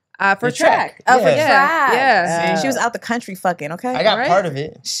 hungry? For The track. track. Oh, for Yeah. track. Yeah. she was out the country fucking. Okay, I got Right? part of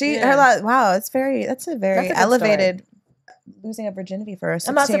it. She Yeah. her lot. Wow, that's a very That's a good elevated. Losing a virginity for a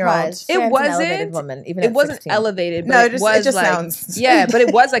I'm not 16-year-old. surprised. It Shan's an wasn't- elevated woman, even It at wasn't 16. elevated, but No, it was just like, sounds. yeah, but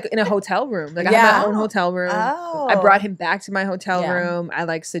it was like in a hotel room. Like I had my own hotel room. Oh, I brought him back to my hotel Yeah. room. I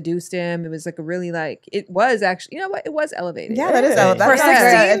like seduced him. It was like a really like it was actually, you know what? It was elevated. Yeah, that is Yeah. elevated. For That's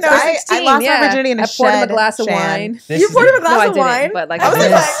 16, good. though, I lost my virginity in a I poured him a shed, glass of Shan. wine. You poured him a glass No, I of didn't, wine? but like I was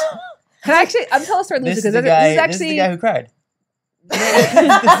did. like, Can I actually? I'm telling a story This loosely is because the this guy. is This is the actually guy who cried.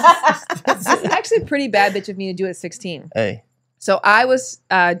 this is actually pretty bad bitch of me to do at 16. Hey, So I was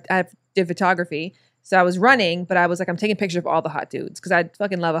I did photography. So I was running, but I was like, I'm taking pictures of all the hot dudes because I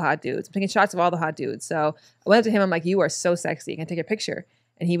fucking love a hot dudes. I'm taking shots of all the hot dudes. So I went up to him. I'm like, you are so sexy. Can I take a picture?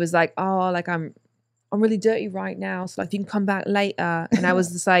 And he was like, oh, like I'm really dirty right now. So like you can come back later. And I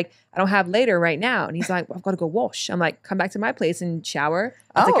was just like, I don't have later right now. And he's like, well, I've got to go wash. I'm like, come back to my place and shower.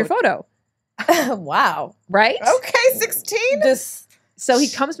 I'll take your photo. wow. Right? Okay, 16. Just So he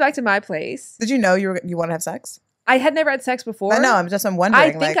comes back to my place. Did you know you want to have sex? I had never had sex before. I know. I'm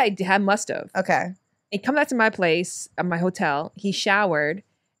wondering. I think I must have. Okay. He come back to my place, my hotel. He showered,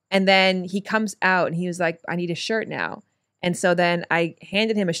 and then he comes out and he was like, "I need a shirt now." And so then I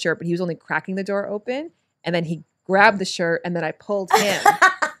handed him a shirt, but he was only cracking the door open. And then he grabbed the shirt, and then I pulled him.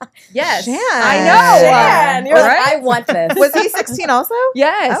 Yes, Shan. I know. Shan, you're Right? like, I want this. Was he 16 also?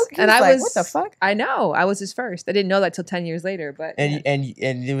 Yes, Okay, and he's I like, was. what the fuck? I know. I was his first. I didn't know that till 10 years later, but and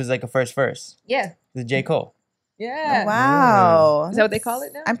it was like a first. yeah, The J. Cole. yeah. Oh, wow. Is that what they call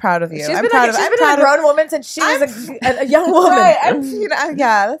it now? I'm proud of you. She's I'm been, proud like, of. she's I'm been proud a of. grown woman since she was a young woman. Right.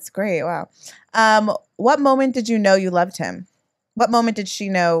 Yeah, that's great. Wow. What moment did you know you loved him? What moment did she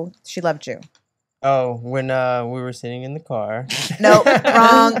know she loved you? Oh, when we were sitting in the car. No,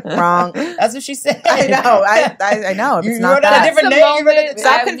 wrong. That's what she said. I know. I know. If You it's not wrote out that. a different That's the name. You wrote moment it-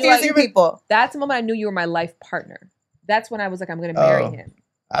 Stop I knew confusing people. That's the moment I knew you were my life partner. That's when I was like, I'm going to marry Oh. him.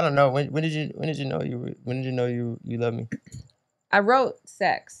 I don't know. When did you know you love me? I wrote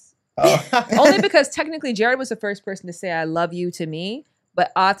sex. Oh. Only because technically Jared was the first person to say I love you to me.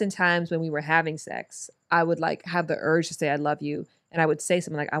 But oftentimes when we were having sex, I would like have the urge to say I love you. and I would say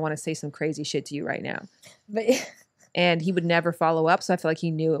something like, I want to say some crazy shit to you right now. But And he would never follow up. So I feel like he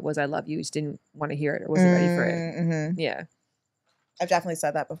knew it was I love you. He just didn't want to hear it or wasn't ready for it. Mm-hmm. Yeah. I've definitely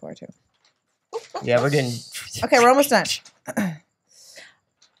said that before too. Yeah, we're getting. Okay, we're almost done.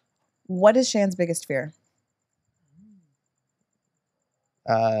 What is Shan's biggest fear?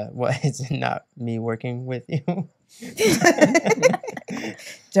 What is it? Not me working with you?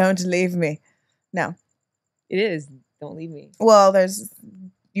 Don't leave me. No. It is. Don't leave me. Well, there's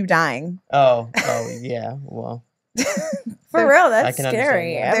you dying. Oh, yeah. Well, for real, I that's can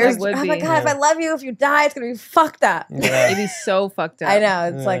scary. understand that. I'm There's- like, would oh my be. god, if I love you, if you die, it's gonna be fucked up. It'd yeah, be so fucked up. I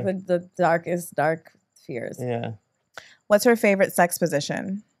know it's like Yeah. the darkest dark fears. yeah. What's her favorite sex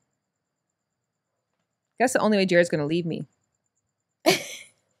position? That's the only way Jared's gonna leave me.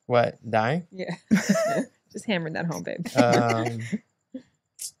 What, dying? Yeah. Just hammering that home, babe.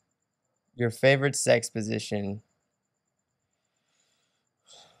 Your favorite sex position?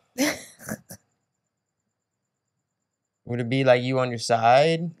 Would it be like you on your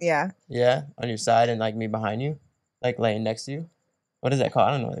side? Yeah. Yeah, on your side and like me behind you? Like laying next to you? What is that called?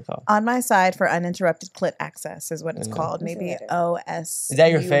 I don't know what it's called. On my side for uninterrupted clit access is what it's Yeah. called. Let's see Maybe later. OS. Is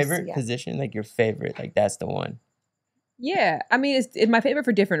that your favorite position? Like your favorite? Like that's the one? Yeah. I mean, it's my favorite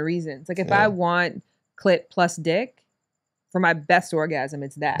for different reasons. Like if Yeah. I want clit plus dick for my best orgasm,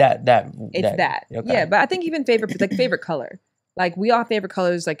 it's that. It's that. Okay. Yeah. But I think even favorite color. Like we all have favorite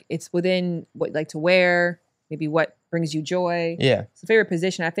colors. Like it's within what you like to wear, maybe what brings you joy. Yeah. So favorite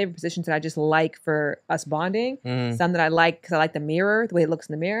position. I have favorite positions that I just like for us bonding. Mm. Some that I like because I like the mirror, the way it looks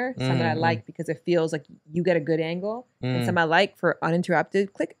in the mirror. Some that I Mhm. like because it feels like you get a good angle. And Mm. some I like for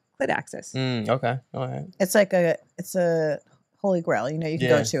uninterrupted clit access. Okay. All right. It's like it's a holy grail. You know, you can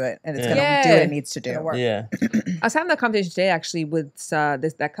Yeah. go to it and it's Yeah. gonna do what it needs to Gonna do. work. Yeah. I was having that conversation today actually with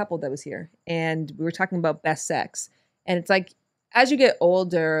that couple that was here, and we were talking about best sex. And it's like as you get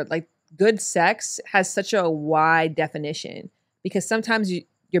older, like good sex has such a wide definition because sometimes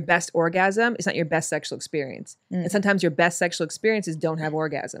your best orgasm is not your best sexual experience, Mm. and sometimes your best sexual experiences don't have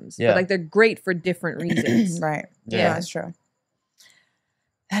orgasms. Yeah. But like they're great for different reasons. Right. Yeah. Yeah, that's true.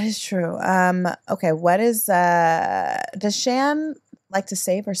 That is true. Okay, what is does Shan like to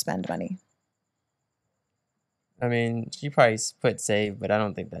save or spend money? I mean, she probably put save, but I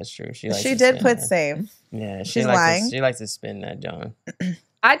don't think that's true. She likes She to did spend put that. save. Yeah, she She's likes lying. she likes to spend that, John.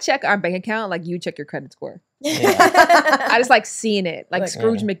 I check our bank account like you check your credit score. Yeah. I just like seeing it, like Like-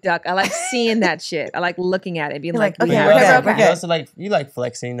 Scrooge McDuck. I like seeing that shit. I like looking at it, being You're like, like, okay, yeah, you, okay, also, okay. you also like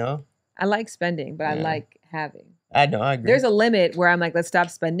flexing though. I like spending, but I Yeah. like having. I know, I agree. There's a limit where I'm like, let's stop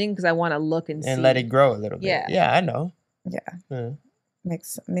spending because I want to look and see. and let it grow a little bit. Yeah. Yeah, I know. Yeah. Yeah.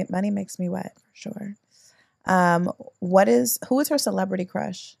 Money makes me wet for sure. Who is her celebrity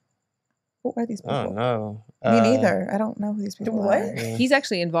crush? Who are these people? Oh no. Me neither. I don't know who these people What? are. Yeah. He's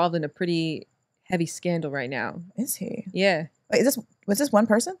actually involved in a pretty heavy scandal right now. Is he? Yeah. Wait, was this one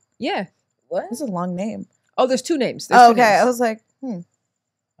person? Yeah. What? This is a long name. Oh, there's two names. Oh, okay. I was like,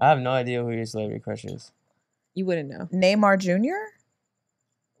 I have no idea who your celebrity crush is. You wouldn't know. Neymar Jr.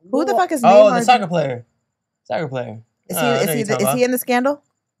 Who the fuck is Oh, Neymar? the soccer player. Soccer player. Is I know he? you're Is talking he in the scandal?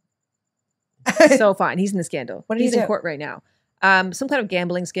 So fine. He's in the scandal. What did he He's in do? court right now. Some kind of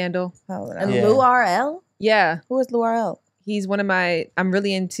gambling scandal. Oh, no. And Yeah. Lou RL? Yeah. Who is Lou RL? He's one of I'm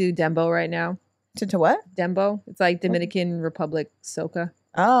really into Dembo right now. To what? Dembo. It's like Dominican Republic soca.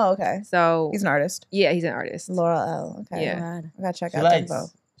 Oh, okay. So He's an artist. yeah, he's an artist. Laura L. Okay. Yeah. God. I gotta check She out likes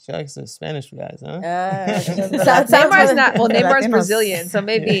Dembo. she likes the Spanish guys, huh? Neymar's not. Well, Neymar's Latinos. Brazilian, so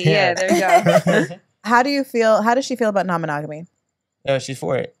maybe yeah. There you go. How does she feel about non-monogamy? Oh, she's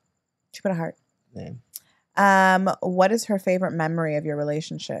for it. She put a heart. Yeah. What is her favorite memory of your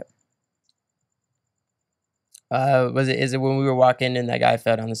relationship? Is it when we were walking and that guy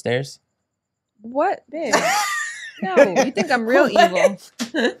fell down the stairs? What, bitch? No, you think I'm real evil?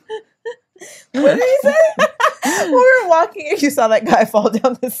 What did he say? We were walking and you saw that guy fall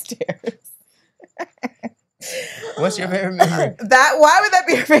down the stairs. What's your favorite memory? Why would that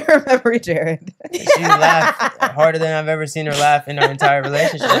be your favorite memory, Jared? She laughed harder than I've ever seen her laugh in our entire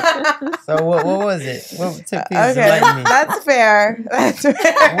relationship. So what was it? What took please enlighten me? That's fair. That's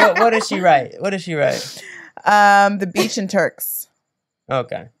fair. What did she write? What did she write? The beach and Turks.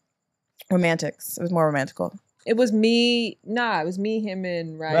 Okay. Romantics. It was more romantical. It was me. Nah, it was me, him,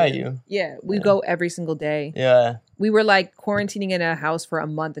 and Ryan. Ryu. Yeah, we Yeah. go every single day. Yeah. We were like quarantining in a house for a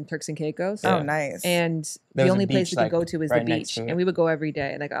month in Turks and Caicos. Yeah. Oh, nice. And There the was a only place beach, we could like, go to is right the next beach. to it. And we would go every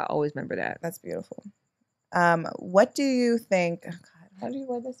day. Like, I always remember that. That's beautiful. What do you think? Oh God, how do you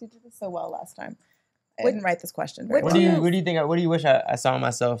word this? You did this so well last time. I didn't write this question. Very What well. do you think? What do you wish I saw in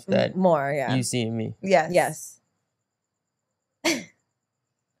myself that More, yeah. you see in me? Yes. Yes.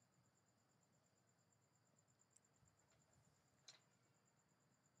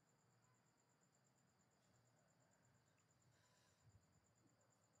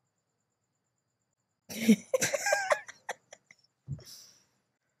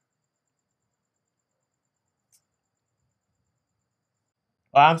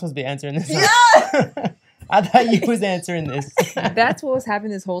 Oh, I'm supposed to be answering this. Yeah. I thought you was answering this. That's what was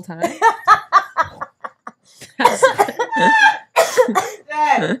happening this whole time.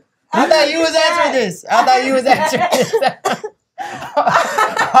 Dad, I thought you was answering this. I thought you was answering this. All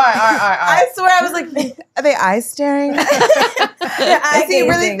right. I swear I was like, are they eye staring? Does he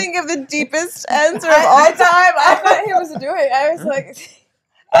really think of the deepest answer of all time? I thought he was doing it. I was like...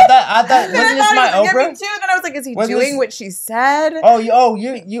 I thought wasn't this my Oprah? Me too. Then I was like, is he doing what she said? Oh,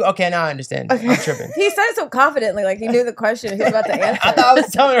 you. Okay, now I understand. Okay. I'm tripping. He said it so confidently, like he knew the question he was about to answer. I thought I was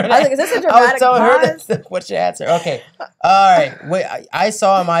telling her that. I was like, is this a dramatic pause? I was telling her what your answer. Okay. All right. Wait, I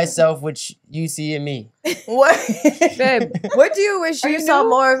saw myself, which you see in me. What? Babe, what do you wish you saw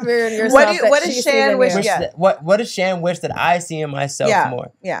more of yourself? What does Shan wish? What does Shan wish that I see in myself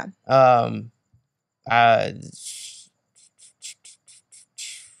more? Yeah.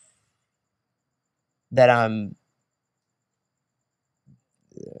 That I'm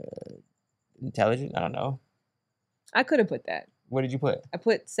intelligent. I don't know. I could have put that. What did you put? I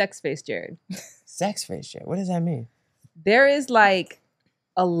put sex face Jared. Sex face Jared. What does that mean? There is like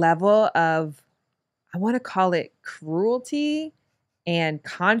a level of, I want to call it cruelty and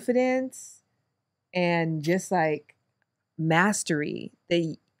confidence and just like mastery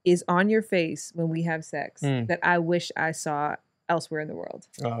that is on your face when we have sex that I wish I saw elsewhere in the world.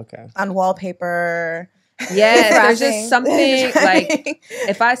 Oh, okay. On wallpaper. Yes, there's just something like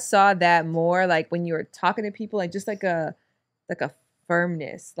if I saw that more, like when you were talking to people, like just like a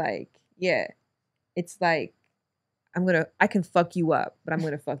firmness, like it's like I can fuck you up, but I'm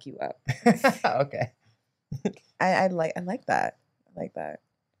gonna fuck you up. Okay. I like that. I like that.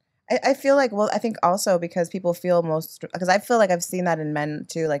 I feel like, well, I think also because people feel because I feel like I've seen that in men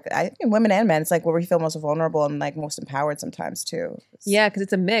too. Like I think in women and men, it's like where we feel most vulnerable and like most empowered sometimes too. Yeah, because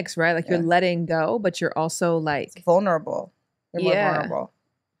it's a mix, right? Like you're letting go, but you're also like it's vulnerable. You're more vulnerable.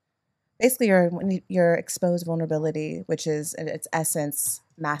 Basically, your exposed vulnerability, which is in its essence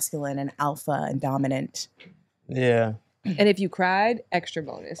masculine and alpha and dominant. Yeah. And if you cried, extra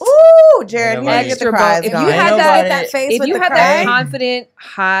bonus. Ooh, Jared, you get the cries. If you had that face, if you had that confident,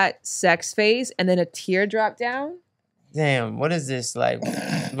 hot sex face, and then a tear drop down. Damn, what is this like?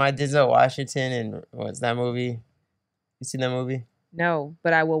 My Denzel Washington and what's that movie? You seen that movie? No,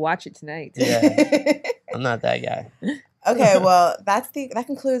 but I will watch it tonight. Yeah, I'm not that guy. Okay, well, that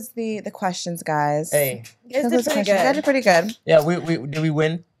concludes the questions, guys. Hey, you guys are pretty good. Yeah, we did we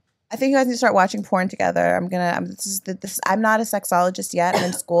win? I think you guys need to start watching porn together. I'm not a sexologist yet. I'm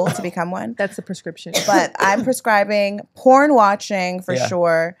in school to become one. That's the prescription. But I'm prescribing porn watching for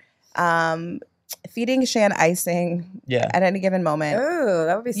sure. Feeding Shan icing at any given moment. Ooh,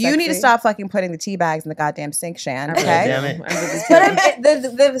 that would be sexy. You need to stop fucking putting the tea bags in the goddamn sink, Shan. Okay? Damn it.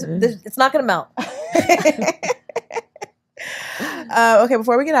 It's not going to melt. Okay,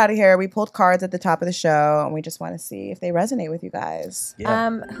 before we get out of here, we pulled cards at the top of the show, and we just want to see if they resonate with you guys. Yeah.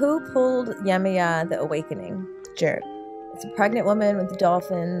 Who pulled Yemiya the Awakening? Jared. It's a pregnant woman with the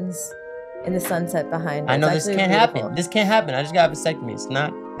dolphins in the sunset behind her. I know this can't happen. This can't happen. I just got a vasectomy. It's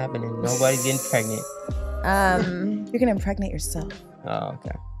not happening. Nobody's getting pregnant. You're going to impregnate yourself. Oh,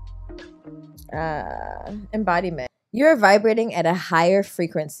 okay. Embodiment. You're vibrating at a higher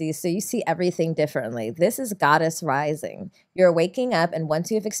frequency, so you see everything differently. This is goddess rising. You're waking up, and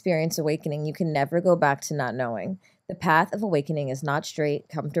once you have experienced awakening, you can never go back to not knowing. The path of awakening is not straight,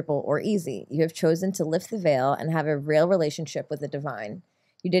 comfortable, or easy. You have chosen to lift the veil and have a real relationship with the divine.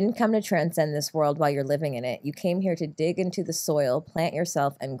 You didn't come to transcend this world while you're living in it. You came here to dig into the soil, plant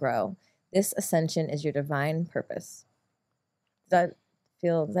yourself, and grow. This ascension is your divine purpose. Does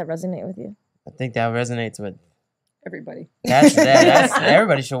that resonate with you? I think that resonates with everybody. That's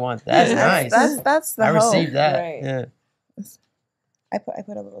everybody should want that. That's nice. That's the I hope. received that. Right. Yeah. I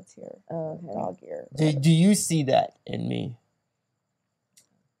put a little tear. Oh, okay. Dog ear. Do you see that in me?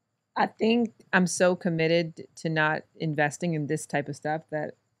 I think I'm so committed to not investing in this type of stuff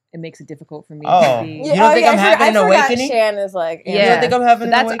that it makes it difficult for me to be. You don't think I'm having an awakening? Shan is like, You don't think I'm having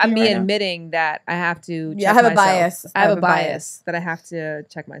an awakening? That's me right admitting that I have to. Yeah, I have a bias. I have a bias that I have to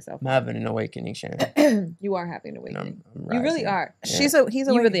check myself. I'm having an awakening, Shan. You are having an awakening. I'm You really are. Yeah. He's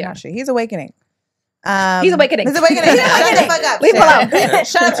awakening. Really are. He's awakening. He's awakening. He's awakening. Shut the fuck up. Leave him alone.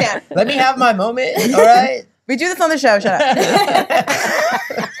 Shut up, Shan. Let me have my moment. All right. We do this on the show. Shut up.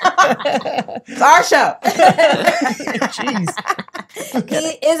 It's our show. Jeez.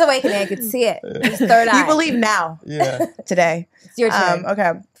 He is awakening. I could see it. His third eye. You believe now. Yeah. Today. It's your turn.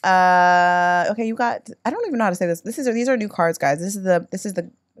 Okay. Okay. You got. I don't even know how to say this. These are new cards, guys. This is the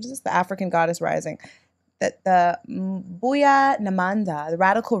what is this? The African goddess rising. The Buya Namanda, the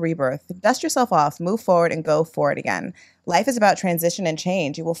radical rebirth. Dust yourself off, move forward, and go for it again. Life is about transition and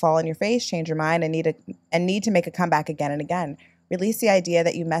change. You will fall on your face, change your mind, and need to make a comeback again and again. Release the idea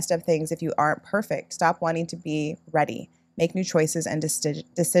that you messed up things if you aren't perfect. Stop wanting to be ready. Make new choices and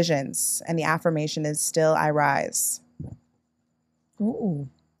decisions. And the affirmation is still I rise. Ooh.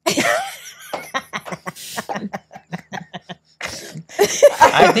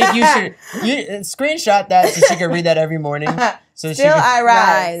 I think you should screenshot that so she can read that every morning. So Still I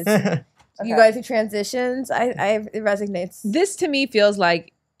rise. You go through transitions. It resonates. This to me feels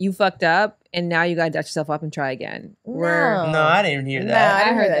like you fucked up and now you gotta dust yourself up and try again. No, I didn't hear No, that. I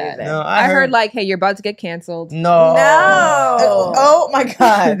didn't heard hear that. that. No, I heard like, hey, you're about to get canceled. No. Oh my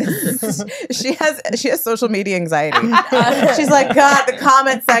God. she has social media anxiety. She's like, God, the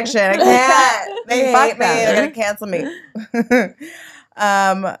comment section. I can't. They hate me. They're gonna cancel me.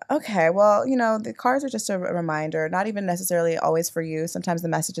 Okay, well, the cards are just a reminder, not even necessarily always for you. Sometimes the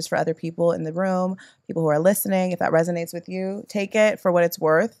message is for other people in the room, people who are listening. If that resonates with you, take it for what it's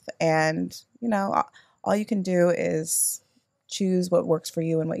worth. And, all you can do is choose what works for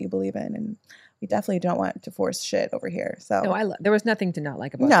you and what you believe in. And we definitely don't want to force shit over here. So No, there was nothing to not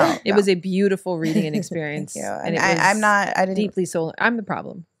like about that. It was a beautiful reading and experience. Thank you. And I didn't deeply soul. I'm the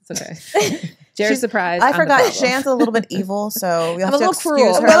problem. It's okay. Jared's surprised. I forgot Shan's a little bit evil, so we have to excuse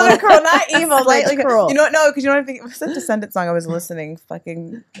cruel. her. A little cruel, not evil, like cruel. You know what? No, because I think it was a Descendant song I was listening.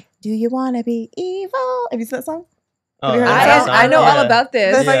 Fucking, do you want to be evil? Have you seen that song? Oh, I know all about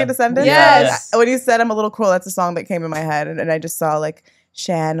this. The fucking Descendants? Yes. When you said I'm a little cruel, that's a song that came in my head, and I just saw like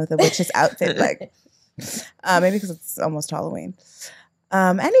Shan with a witch's outfit, like maybe because it's almost Halloween.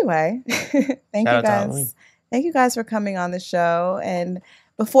 Anyway, thank you guys. Thank you guys for coming on the show. And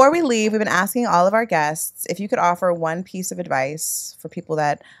before we leave, we've been asking all of our guests if you could offer one piece of advice for people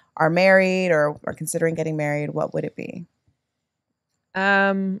that are married or are considering getting married, what would it be?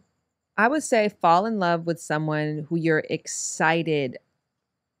 I would say fall in love with someone who you're excited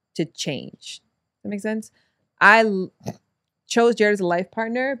to change. Does that make sense? I chose Jared as a life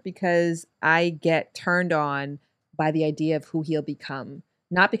partner because I get turned on by the idea of who he'll become.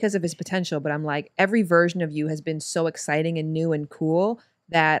 Not because of his potential, but I'm like, every version of you has been so exciting and new and cool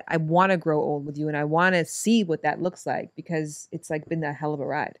that I want to grow old with you and I want to see what that looks like because it's like been a hell of a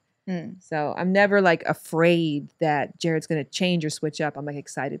ride. So I'm never like afraid that Jared's going to change or switch up. I'm like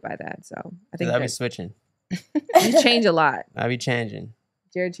excited by that. So I think I'll be switching. You change a lot. I'll be changing.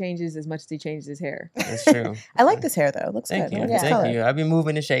 Jared changes as much as he changes his hair. That's true. I like this hair though. It looks Thank good. you. Yeah. Thank you. I've been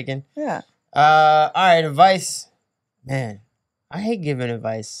moving and shaking. Yeah. All right, advice. Man, I hate giving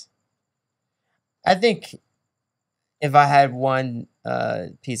advice. I think if I had one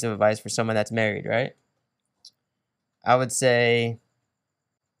piece of advice for someone that's married, right? I would say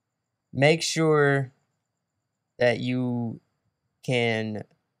make sure that you can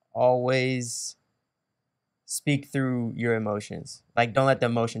always speak through your emotions. Like, don't let the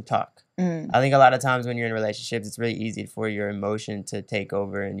emotion talk. I think a lot of times when you're in relationships, it's really easy for your emotion to take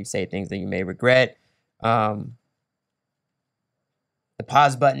over and you say things that you may regret. The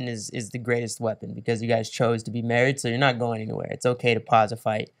pause button is the greatest weapon because you guys chose to be married, so you're not going anywhere. It's okay to pause a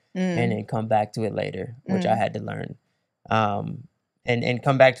fight and then come back to it later, which I had to learn. And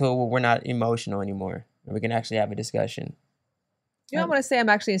come back to it where we're not emotional anymore. And we can actually have a discussion. You know, I want to say I'm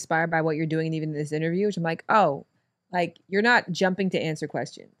actually inspired by what you're doing even in this interview, which I'm like, oh, like you're not jumping to answer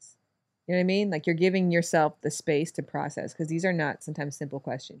questions. You know what I mean? Like you're giving yourself the space to process because these are not sometimes simple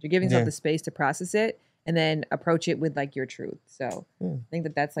questions. You're giving yourself the space to process it and then approach it with like your truth. So I think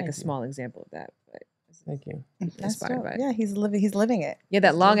that that's like a small example of that. But thank you. Inspired by it. Yeah, he's living it. Yeah,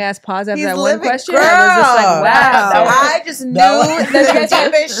 that long ass pause after He's that one living- question. Girl, I was just like, wow. I just knew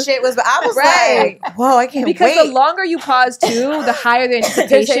the deepest shit was. I was like, whoa, I can't because wait. the longer you pause too, the higher the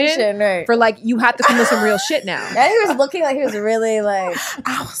anticipation Right. for like you have to come with some real shit now. And he was looking like he was really like,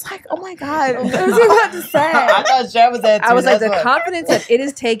 I was like, oh my God. what was he about to say? I thought Shan was that too. I was like, That's the what- confidence that it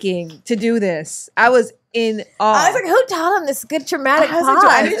is taking to do this. I was in awe. I was like, who taught him this good traumatic I was pause?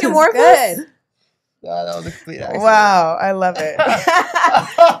 like, I need to do This more is of this. good. Oh, that was a complete accident. Wow, I love it.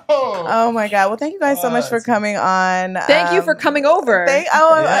 Oh my God. Well, thank you guys so much for coming on. Thank you for coming over.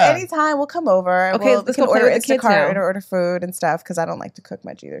 Anytime. We'll come over. Okay, we let's can go play order with the kids Instacart now. or order food and stuff because I don't like to cook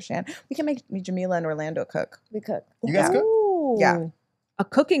much either, Shan. We can make Milah and Orlando cook. We cook. You guys cook? Yeah. A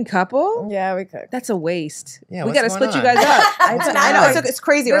cooking couple? Yeah, we cook. That's a waste. Yeah, we what's gotta going split you on? guys up. I know it's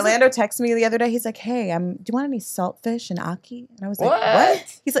crazy. Orlando texted me the other day. He's like, "Hey, do you want any saltfish and aki?" And I was like,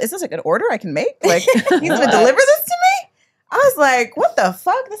 "What?" He's like, "Is this like an order I can make? Like, he's gonna deliver this to me?" I was like, "What the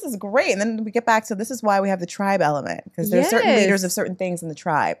fuck? This is great." And then we get back to this is why we have the tribe element because there's certain leaders of certain things in the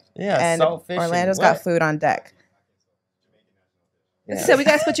tribe. Yeah, and saltfish. Orlando's got food on deck. Yeah. So we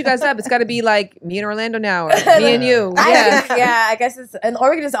gotta split you guys up. It's gotta be like me and Orlando now, or me and you. Yeah. I guess it's, or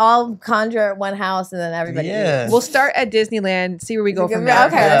we can just all conjure at one house and then everybody. Yeah. We'll start at Disneyland, see where we go from Okay, there.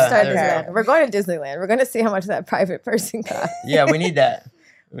 let's start there we Disneyland. We're going to Disneyland. We're going to see how much that private person costs. Yeah, we need that.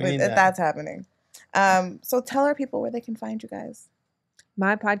 That's happening. So tell our people where they can find you guys.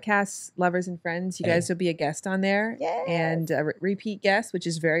 My podcast, Lovers and Friends, you guys will be a guest on there. Yes. And a repeat guest, which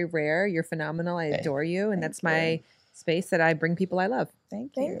is very rare. You're phenomenal. I adore you. And that's my space that I bring people I love.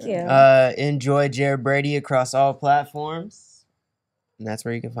 Thank you. Enjoy Jared Brady across all platforms. And that's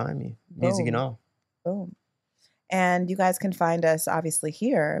where you can find me. Music and all. Boom. And you guys can find us obviously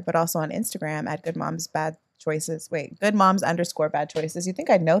here, but also on Instagram at Good Moms Bad Choices. Wait, Good Moms _Bad Choices. You think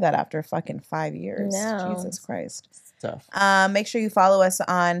I'd know that after fucking 5 years? No. Jesus Christ. It's tough. Make sure you follow us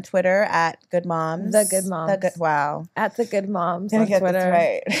on Twitter at Good Moms. The Good Moms. Wow. At the Good Moms Gonna on get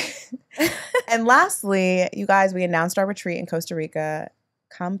Twitter. this right. And lastly, you guys, we announced our retreat in Costa Rica.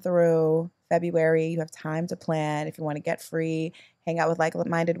 Come through February. You have time to plan if you want to get free, hang out with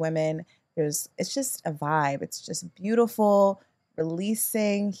like-minded women. It's just a vibe. It's just beautiful,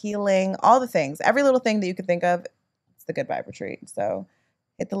 releasing, healing, all the things. Every little thing that you could think of, it's the Good Vibe Retreat. So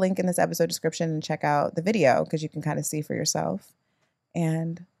hit the link in this episode description and check out the video because you can kind of see for yourself.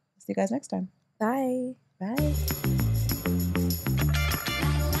 And see you guys next time. Bye. Bye.